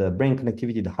 the brain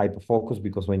connectivity, the hyperfocus,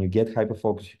 because when you get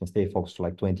hyperfocus, you can stay focused for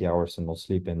like 20 hours and not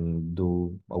sleep and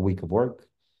do a week of work.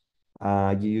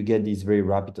 You get this very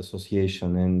rapid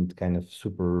association and kind of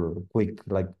super quick,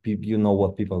 like you know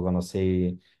what people are gonna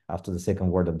say after the second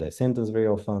word of the sentence very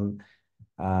often.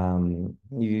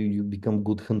 You become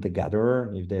good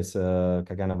hunter-gatherer if there's a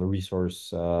kind of a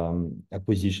resource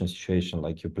acquisition situation,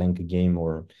 like you're playing a game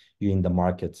or you're in the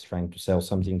markets trying to sell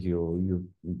something.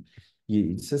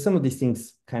 So some of these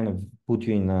things kind of put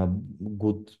you in a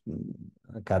good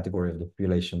category of the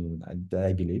population,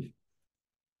 I believe.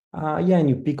 Yeah, and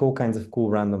you pick all kinds of cool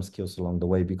random skills along the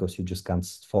way because you just can't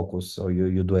focus, or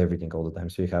you do everything all the time.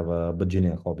 So you have a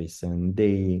bajillion hobbies, and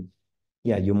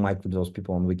yeah, you might put those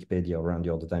people on Wikipedia around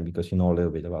you all the time because you know a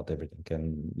little bit about everything,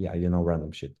 and yeah, you know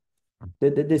random shit.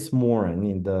 There's more, and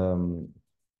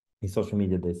in social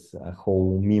media, there's a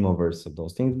whole memeverse of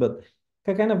those things. But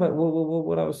kind of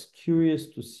what I was curious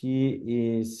to see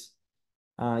is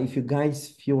if you guys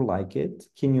feel like it,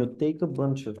 can you take a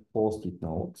bunch of post-it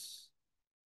notes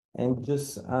and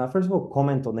just first of all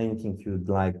comment on anything you'd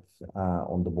like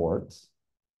on the boards.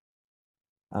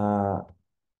 Uh,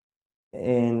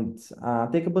 and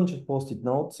take a bunch of post-it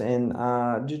notes and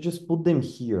just put them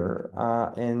here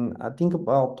and think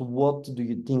about what do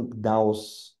you think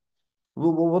DAOs,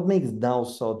 what makes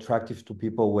DAOs so attractive to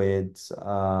people with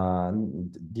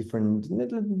different,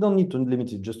 don't need to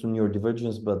limit it just to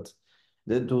neurodivergence, but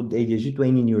to ADHD, to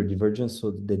any neurodivergence,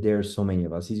 so that there are so many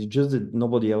of us. It's just that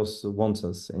nobody else wants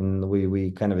us and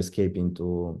we kind of escape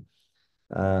into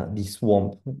the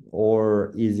swamp,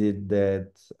 or is it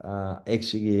that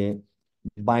actually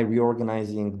by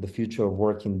reorganizing the future of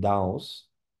work in DAOs,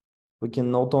 we can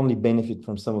not only benefit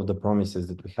from some of the promises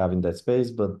that we have in that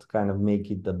space, but kind of make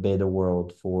it a better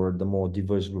world for the more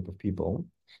diverse group of people.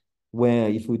 Where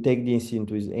if we take this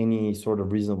into any sort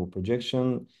of reasonable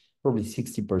projection, probably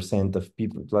 60% of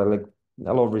people, like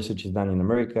a lot of research is done in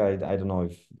America. I don't know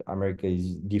if America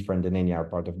is different than any other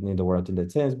part of the world in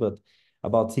that sense, but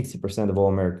about 60% of all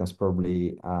Americans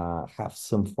probably have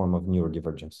some form of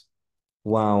neurodivergence.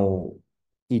 While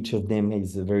each of them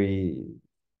is a very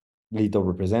little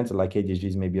represented, like ADHD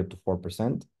is maybe up to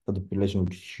 4% of the population,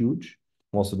 which is huge,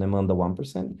 most of them under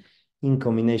 1%. In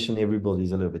combination, everybody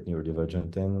is a little bit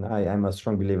neurodivergent. And I'm a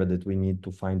strong believer that we need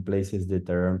to find places that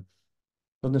are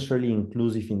not necessarily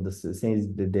inclusive in the sense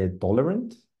that they're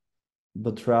tolerant,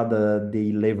 but rather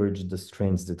they leverage the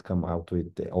strengths that come out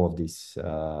with all of these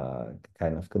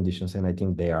kind of conditions. And I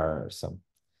think they are some.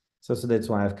 So that's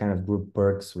why I've kind of grouped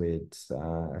perks with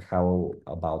how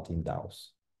about in DAOs.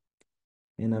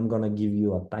 And I'm gonna give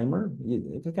you a timer.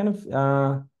 It kind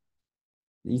of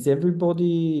is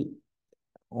everybody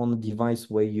on a device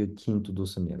where you're keen to do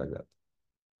something like that?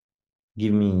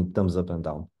 Give me thumbs up and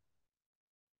down.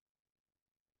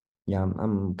 Yeah,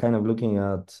 I'm kind of looking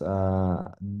at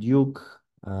Duke,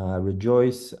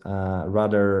 Rejoice,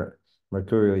 rather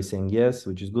Mercurio is saying yes,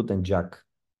 which is good, and Jack,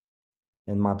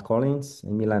 and Matt Collins,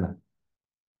 and Milena.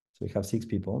 So we have 6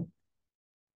 people.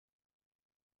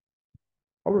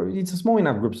 Or it's a small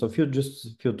enough group, so feel to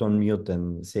unmute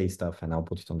and say stuff, and I'll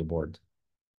put it on the board.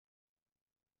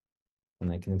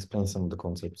 And I can explain some of the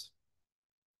concepts.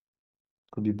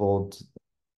 Could be both.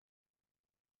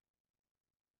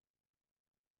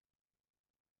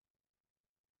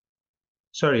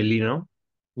 Sorry, Lino.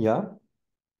 Yeah.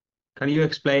 Can you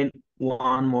explain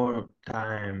one more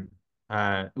time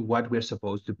what we're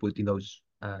supposed to put in those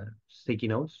sticky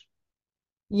notes?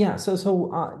 Yeah,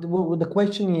 well, the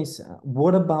question is,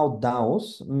 what about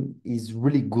DAOs is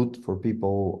really good for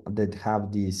people that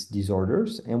have these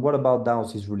disorders, and what about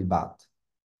DAOs is really bad?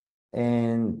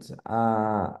 And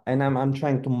I'm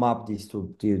trying to map these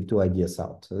two ideas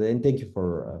out. And thank you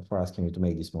for asking me to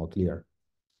make this more clear.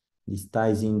 This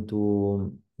ties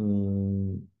into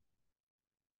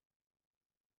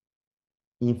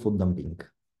info dumping.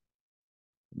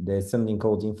 There's something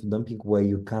called info dumping where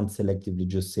you can't selectively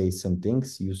just say some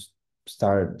things.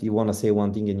 you want to say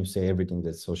one thing and you say everything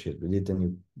that's associated with it,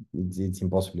 and it's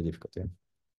impossibly difficult. Yeah.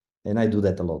 And I do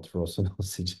that a lot, Ross. So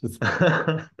it's just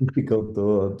difficult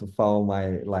to follow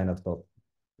my line of thought.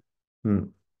 Hmm.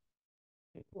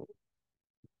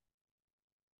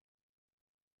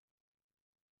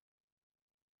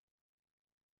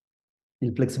 The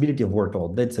flexibility of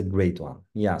workload, that's a great one.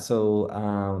 Yeah.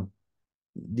 So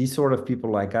these sort of people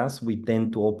like us, we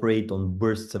tend to operate on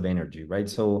bursts of energy, right?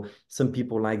 So some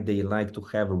people they like to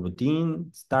have a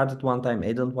routine, start at one time,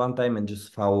 end at one time, and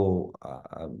just follow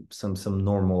some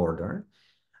normal order.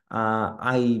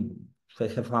 I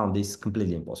have found this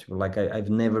completely impossible. I've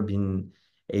never been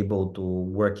able to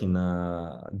work in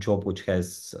a job which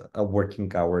has a working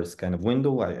hours kind of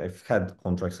window. I've had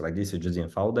contracts like this, I just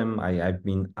didn't follow them. I've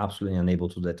been absolutely unable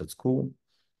to do that at school.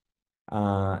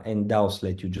 And DAOs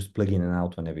let you just plug in and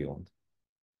out whenever you want.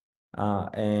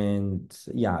 And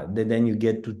yeah, then you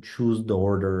get to choose the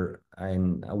order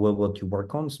and what you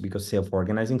work on because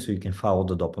self-organizing, so you can follow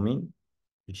the dopamine,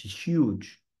 which is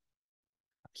huge,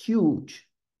 huge.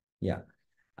 Yeah.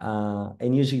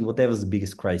 And usually whatever's the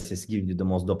biggest crisis gives you the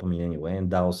most dopamine anyway. And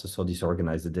DAOs are so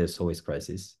disorganized that there's always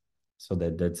crisis. So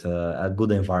that's a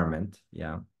good environment.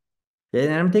 Yeah.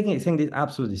 And I'm saying this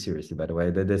absolutely seriously, by the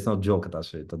way. There's no joke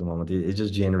attached to it at the moment. It's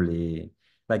just generally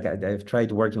I've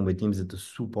tried working with teams that are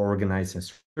super organized and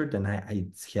structured, and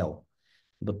it's hell.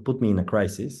 But put me in a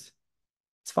crisis,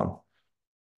 it's fun.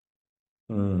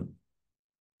 Mm.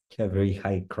 You have very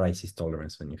high crisis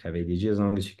tolerance when you have ADHD, as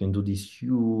long as you can do these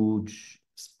huge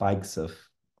spikes of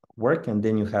work, and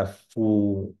then you have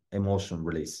full emotion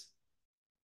release,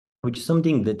 which is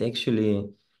something that actually,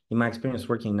 in my experience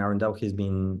working in RnDAO, has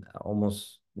been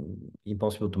almost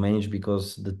impossible to manage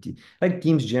because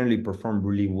teams generally perform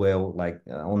really well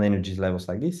on energy levels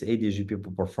like this. ADHD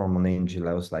people perform on energy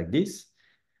levels like this.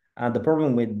 The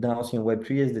problem with DAOs in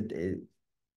Web3 is that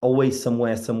always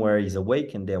somewhere is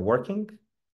awake and they're working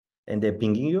and they're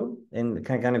pinging you, and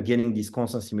kind of getting this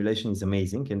constant stimulation is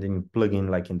amazing. And then you plug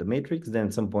in in the matrix, then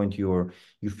at some point you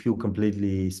feel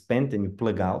completely spent and you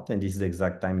plug out, and this is the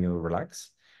exact time you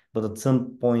relax. But at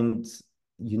some point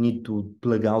you need to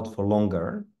plug out for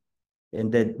longer,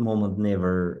 and that moment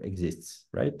never exists,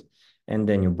 right? And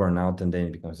then you burn out, and then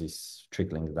it becomes this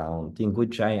trickling down thing,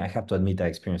 which I have to admit I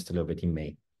experienced a little bit in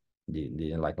May,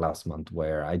 last month,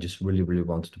 where I just really, really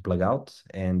wanted to plug out.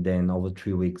 And then over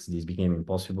 3 weeks, this became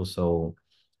impossible. So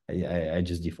I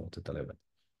just defaulted a little bit.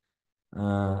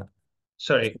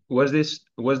 Sorry, was this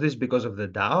because of the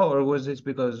DAO, or was this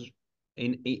because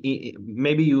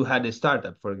maybe you had a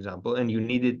startup, for example, and you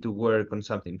needed to work on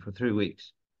something for 3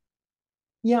 weeks?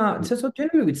 Yeah, so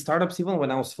generally with startups, even when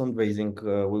I was fundraising,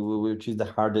 which is the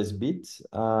hardest bit,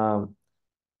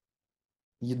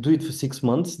 you do it for 6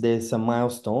 months. There's a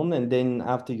milestone, and then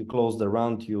after you close the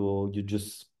round, you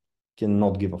just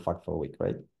cannot give a fuck for a week,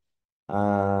 right?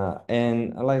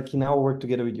 And in our work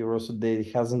together with you, also there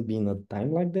hasn't been a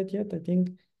time like that yet, I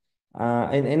think.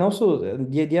 And also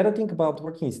the other thing about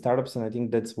working in startups, and I think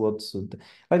that's what's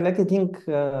I think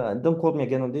don't quote me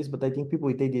again on this, but I think people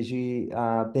with ADHD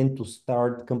tend to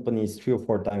start companies 3 or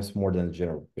 4 times more than the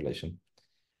general population.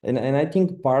 And I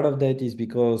think part of that is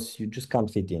because you just can't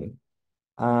fit in.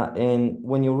 And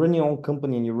when you run your own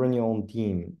company and you run your own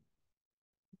team,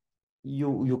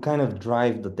 you kind of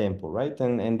drive the tempo, right?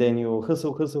 And then you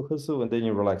hustle, hustle, hustle, and then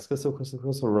you relax, hustle, hustle,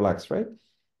 hustle, relax, right?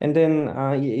 And then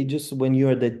it just when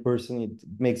you're that person, it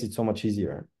makes it so much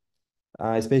easier,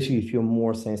 especially if you're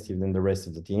more sensitive than the rest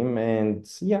of the team. And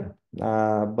yeah,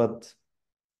 but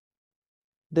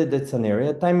that's an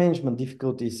area. Time management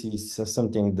difficulties is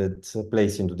something that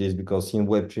plays into this because in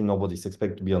Web3, nobody's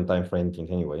expected to be on time for anything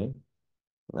anyway.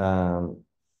 Um,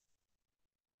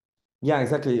 Yeah,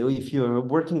 exactly. If you're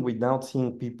working without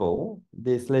seeing people,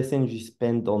 there's less energy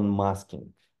spent on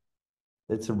masking.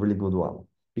 That's a really good one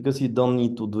because you don't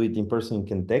need to do it in person, you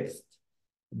can text.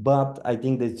 But I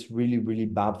think that's really, really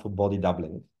bad for body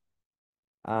doubling.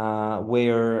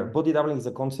 Where body doubling is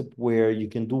a concept where you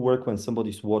can do work when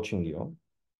somebody's watching you,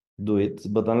 do it.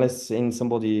 But unless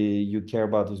somebody you care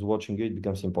about is watching you, it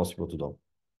becomes impossible to do.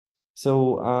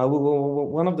 So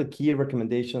one of the key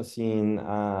recommendations in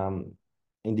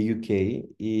the UK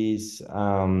is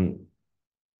uh,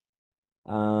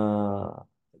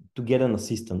 to get an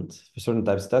assistant for certain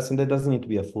types of tasks, and that doesn't need to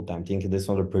be a full-time thing. That's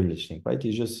not a privilege thing, right?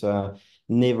 You just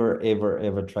never, ever,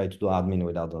 ever try to do admin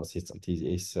without an assistant.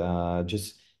 It's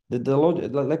just the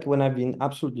like when I've been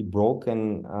absolutely broke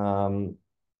and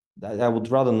I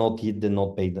would rather not eat than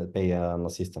not pay an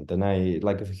assistant. And I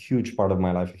a huge part of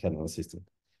my life I had an assistant.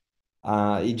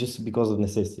 It just because of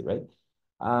necessity, right?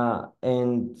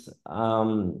 And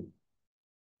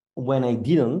when I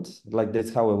didn't, like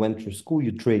that's how I went through school,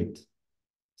 you trade.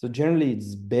 So generally,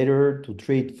 it's better to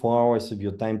trade 4 hours of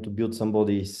your time to build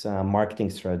somebody's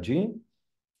marketing strategy,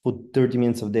 put 30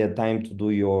 minutes of their time to do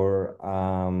your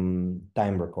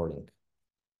time recording.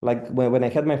 Like when I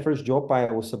had my first job,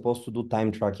 I was supposed to do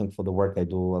time tracking for the work I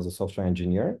do as a software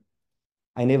engineer.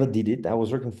 I never did it. I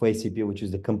was working for ACP, which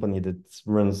is the company that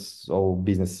runs all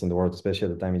businesses in the world, especially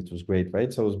at the time it was great,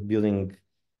 right? So I was building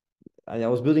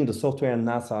the software and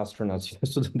NASA astronauts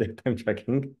used to do their time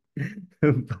tracking,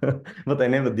 but I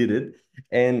never did it.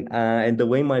 And the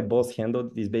way my boss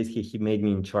handled it is basically he made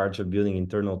me in charge of building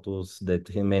internal tools that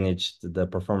he managed the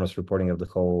performance reporting of the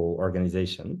whole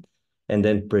organization, and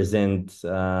then present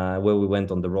where we went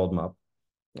on the roadmap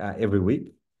every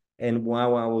week. And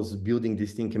while I was building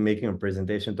this thing and making a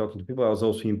presentation, talking to people, I was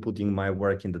also inputting my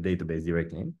work in the database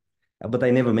directly. But I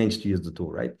never managed to use the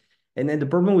tool, right? And then the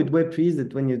problem with Web3 is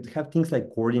that when you have things like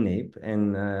Coordinate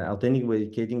and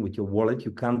authenticating with your wallet,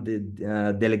 you can't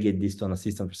delegate this to an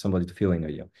assistant for somebody to fill in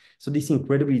with you. So this is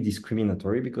incredibly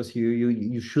discriminatory because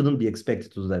you shouldn't be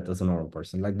expected to do that as a normal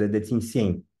person. Like that's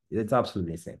insane. That's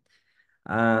absolutely insane.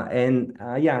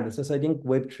 Yeah, so I think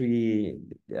Web3,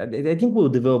 I think we'll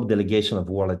develop delegation of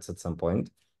wallets at some point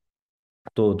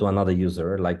to another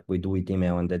user, like we do with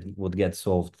email, and that would get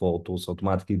solved for tools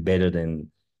automatically better than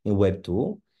in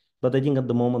Web2. But I think at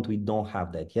the moment we don't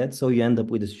have that yet. So you end up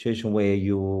with a situation where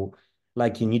you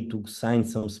need to sign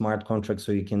some smart contract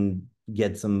so you can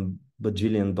get some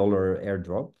bajillion-dollar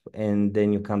airdrop, and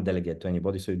then you can't delegate to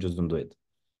anybody, so you just don't do it.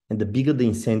 And the bigger the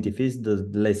incentive is, the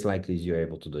less likely is you're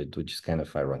able to do it, which is kind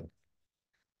of ironic.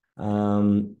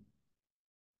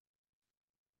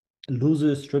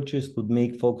 Loser structures could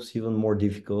make focus even more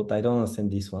difficult. I don't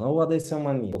understand this one. Oh, well, there's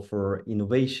someone for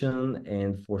innovation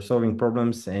and for solving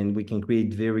problems, and we can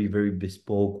create very, very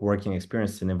bespoke working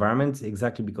experiences and environments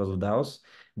exactly because of DAOs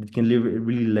that can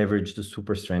really leverage the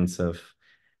super strengths of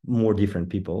more different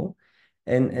people.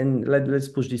 And let's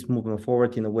push this movement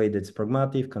forward in a way that's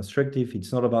pragmatic, constructive.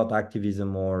 It's not about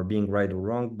activism or being right or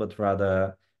wrong, but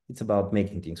rather it's about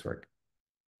making things work.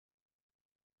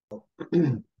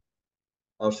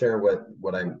 I'll share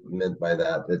what I meant by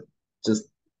that. That just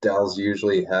DAOs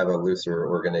usually have a looser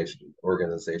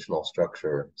organizational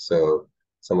structure. So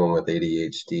someone with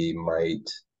ADHD might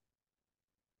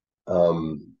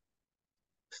um,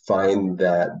 find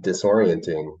that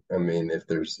disorienting. I mean, if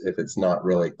it's not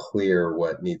really clear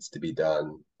what needs to be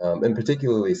done, and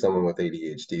particularly someone with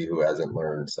ADHD who hasn't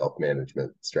learned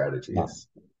self-management strategies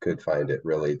could find it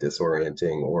really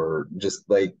disorienting, or just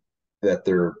like that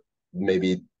they're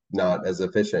maybe not as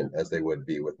efficient as they would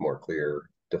be with more clear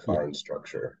defined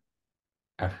structure.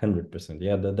 100%.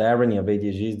 Yeah, the irony of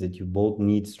ADHD is that you both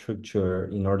need structure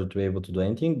in order to be able to do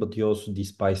anything, but you also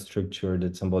despise structure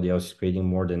that somebody else is creating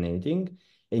more than anything,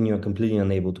 and you're completely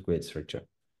unable to create structure.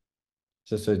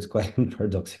 So it's quite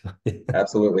paradoxical.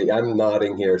 Absolutely. I'm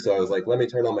nodding here, so I was like, let me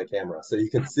turn on my camera so you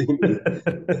can see me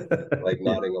like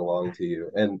nodding along to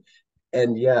you.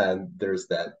 And yeah, and there's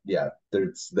that, yeah,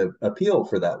 there's the appeal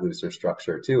for that looser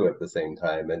structure too at the same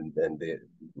time, and the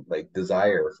like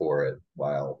desire for it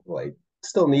while like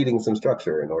still needing some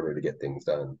structure in order to get things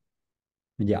done.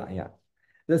 Yeah.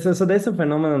 So that's a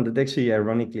phenomenon that actually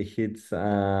ironically hits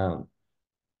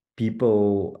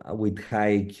people with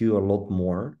high IQ a lot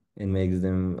more and makes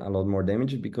them a lot more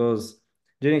damaged because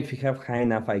generally if you have high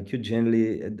enough IQ,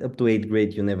 generally up to 8th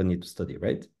grade, you never need to study,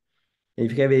 right?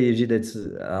 If you have ADHD, that's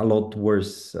a lot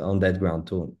worse on that ground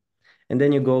too. And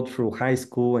then you go through high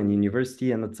school and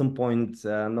university, and at some point,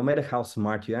 no matter how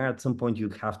smart you are, at some point you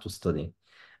have to study.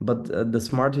 But the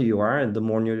smarter you are, and the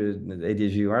more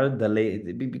ADHD you are, the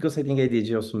late because I think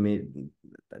ADHD also made.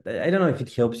 I don't know if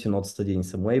it helps you not study in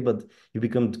some way, but you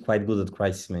become quite good at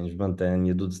crisis management and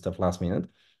you do the stuff last minute.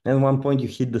 And at one point you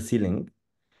hit the ceiling,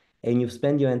 and you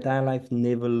spend your entire life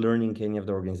never learning any of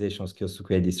the organizational skills to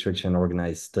create this structure and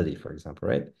organized study, for example,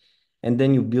 right? And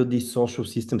then you build these social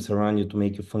systems around you to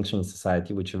make you function in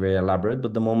society, which are very elaborate,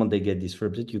 but the moment they get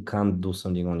disrupted, you can't do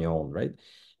something on your own, right?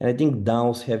 And I think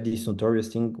DAOs have this notorious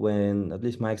thing when, at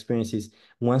least my experience is,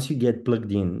 once you get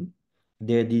plugged in,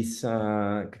 there are these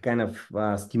kind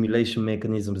of stimulation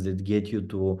mechanisms that get you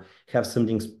to have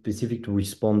something specific to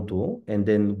respond to and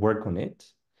then work on it.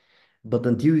 But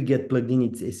until you get plugged in,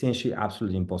 it's essentially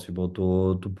absolutely impossible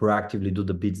to proactively do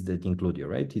the bits that include you,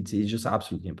 right? It's just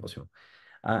absolutely impossible.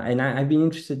 And I've been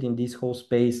interested in this whole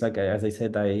space. Like as I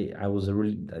said,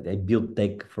 I built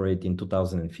tech for it in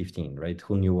 2015, right?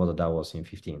 Who knew what a DAO was in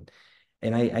 15?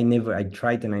 And I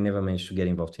tried and I never managed to get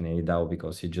involved in any DAO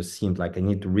because it just seemed like I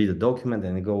need to read a document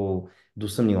and go do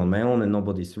something on my own and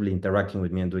nobody's really interacting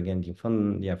with me and doing anything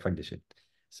fun. Yeah, fuck this shit.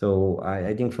 So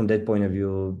I think from that point of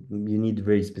view, you need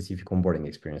very specific onboarding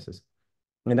experiences.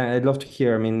 And I'd love to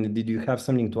hear, I mean, did you have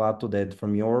something to add to that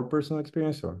from your personal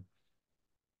experience or?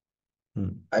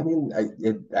 I mean,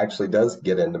 it actually does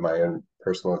get into my own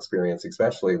personal experience,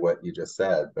 especially what you just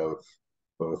said, both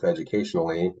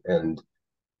educationally and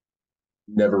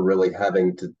never really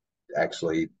having to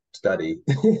actually study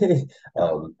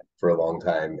for a long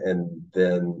time, and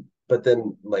then but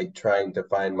then like trying to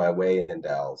find my way in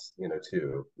DAOs,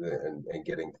 too, and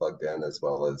getting plugged in as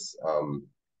well as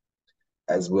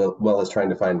trying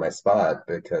to find my spot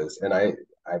because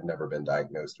I've never been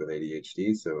diagnosed with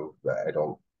ADHD, so I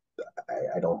don't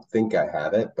think I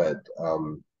have it, but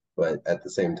at the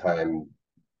same time,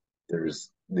 there's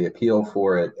the appeal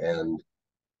for it and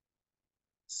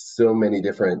so many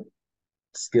different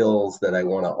skills that I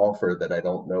want to offer that I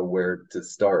don't know where to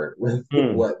start with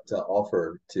what to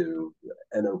offer to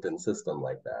an open system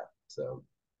like that. So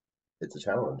it's a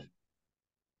challenge,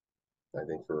 I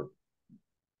think, for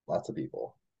lots of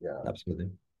people. Yeah.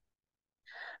 Absolutely.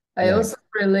 I also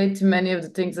relate to many of the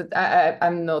things that I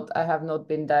have not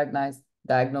been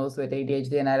diagnosed with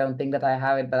ADHD, and I don't think that I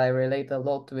have it, but I relate a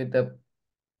lot with the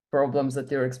problems that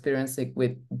you're experiencing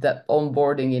with the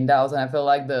onboarding in DAOs. And I feel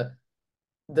like the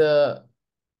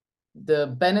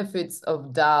benefits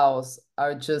of DAOs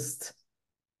are just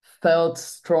felt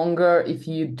stronger if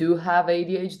you do have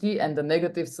ADHD, and the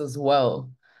negatives as well.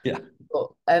 Yeah.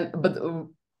 But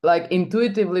like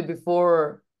intuitively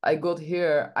before I got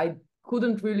here, I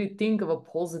couldn't really think of a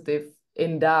positive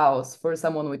in DAOs for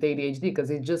someone with ADHD because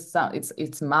it just sounds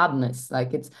it's madness.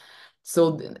 Like it's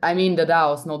so I mean the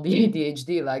DAOs, not the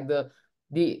ADHD, like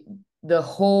the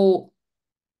whole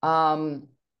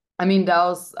I mean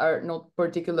DAOs are not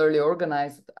particularly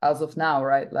organized as of now,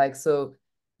 right? Like so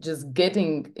just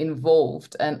getting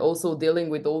involved and also dealing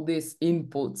with all these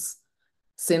inputs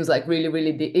seems like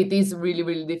it is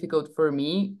really difficult for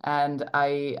me, and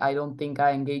I don't think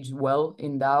I engage well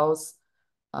in DAOs.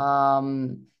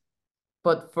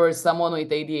 But for someone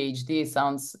with ADHD, it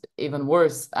sounds even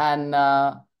worse. And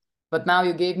but now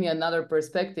you gave me another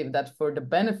perspective that for the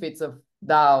benefits of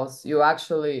DAOs, you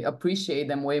actually appreciate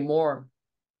them way more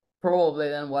probably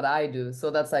than what I do.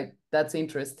 So that's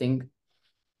interesting.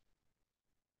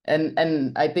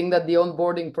 And I think that the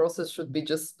onboarding process should be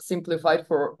just simplified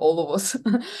for all of us.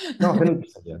 No, 100%,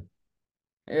 yeah.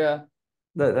 Yeah.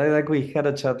 Like we had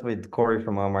a chat with Corey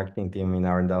from our marketing team in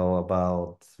RnDAO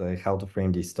about how to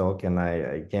frame this talk, and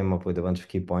I came up with a bunch of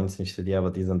key points, and she said, "Yeah,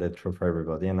 but isn't that true for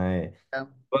everybody?" And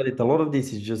but a lot of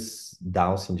this is just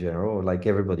DAOs in general. Like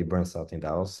everybody burns out in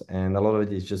DAOs, and a lot of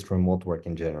it is just remote work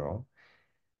in general.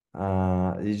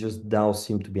 It's just DAOs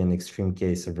seem to be an extreme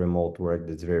case of remote work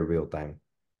that's very real time.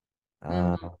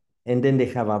 And then they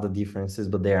have other differences,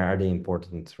 but are they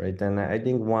important, right? And I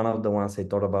think one of the ones I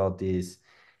thought about is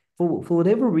for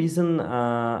whatever reason,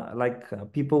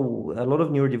 people, a lot of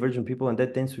neurodivergent people, and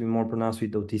that tends to be more pronounced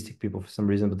with autistic people for some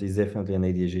reason, but it's definitely an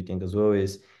ADHD thing as well,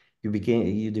 is you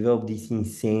develop this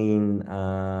insane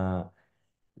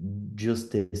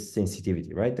justice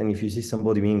sensitivity, right? And if you see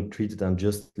somebody being treated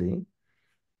unjustly,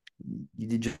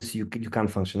 you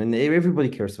can't function, and everybody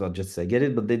cares about justice. I get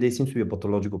it, but there seems to be a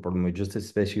pathological problem with justice,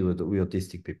 especially with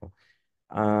autistic people.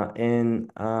 And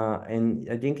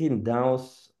I think in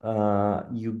DAOs,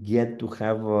 you get to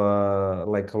have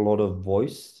like a lot of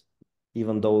voice,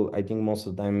 even though I think most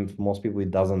of the time, for most people,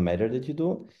 it doesn't matter that you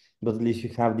do, but at least you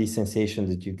have this sensation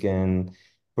that you can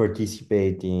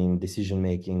participate in decision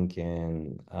making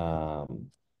and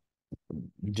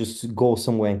just go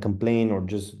somewhere and complain, or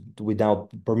just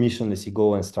without permissionless you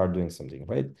go and start doing something,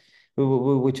 right?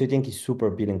 Which I think is super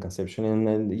appealing conception.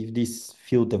 And if this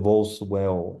field evolves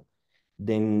well,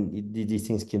 then these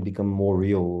things can become more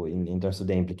real in terms of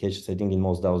the implications. I think in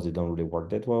most DAOs, they don't really work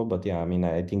that well. But yeah, I mean,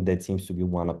 I think that seems to be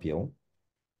one appeal.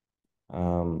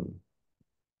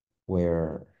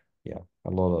 Where, yeah, a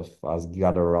lot of us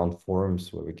gather around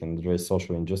forums where we can address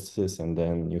social injustices, and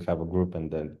then you have a group,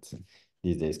 and then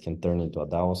these days can turn into a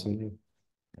DAO or something.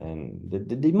 And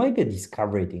they might be a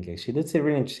discovery thing, actually. That's a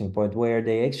really interesting point, where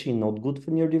they actually not good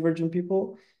for neurodivergent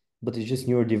people, but it's just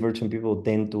neurodivergent people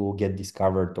tend to get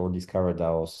discovered or discover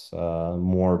DAOs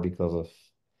more because of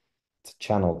it's a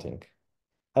channel thing.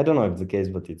 I don't know if it's the case,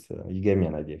 but it's you gave me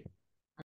an idea.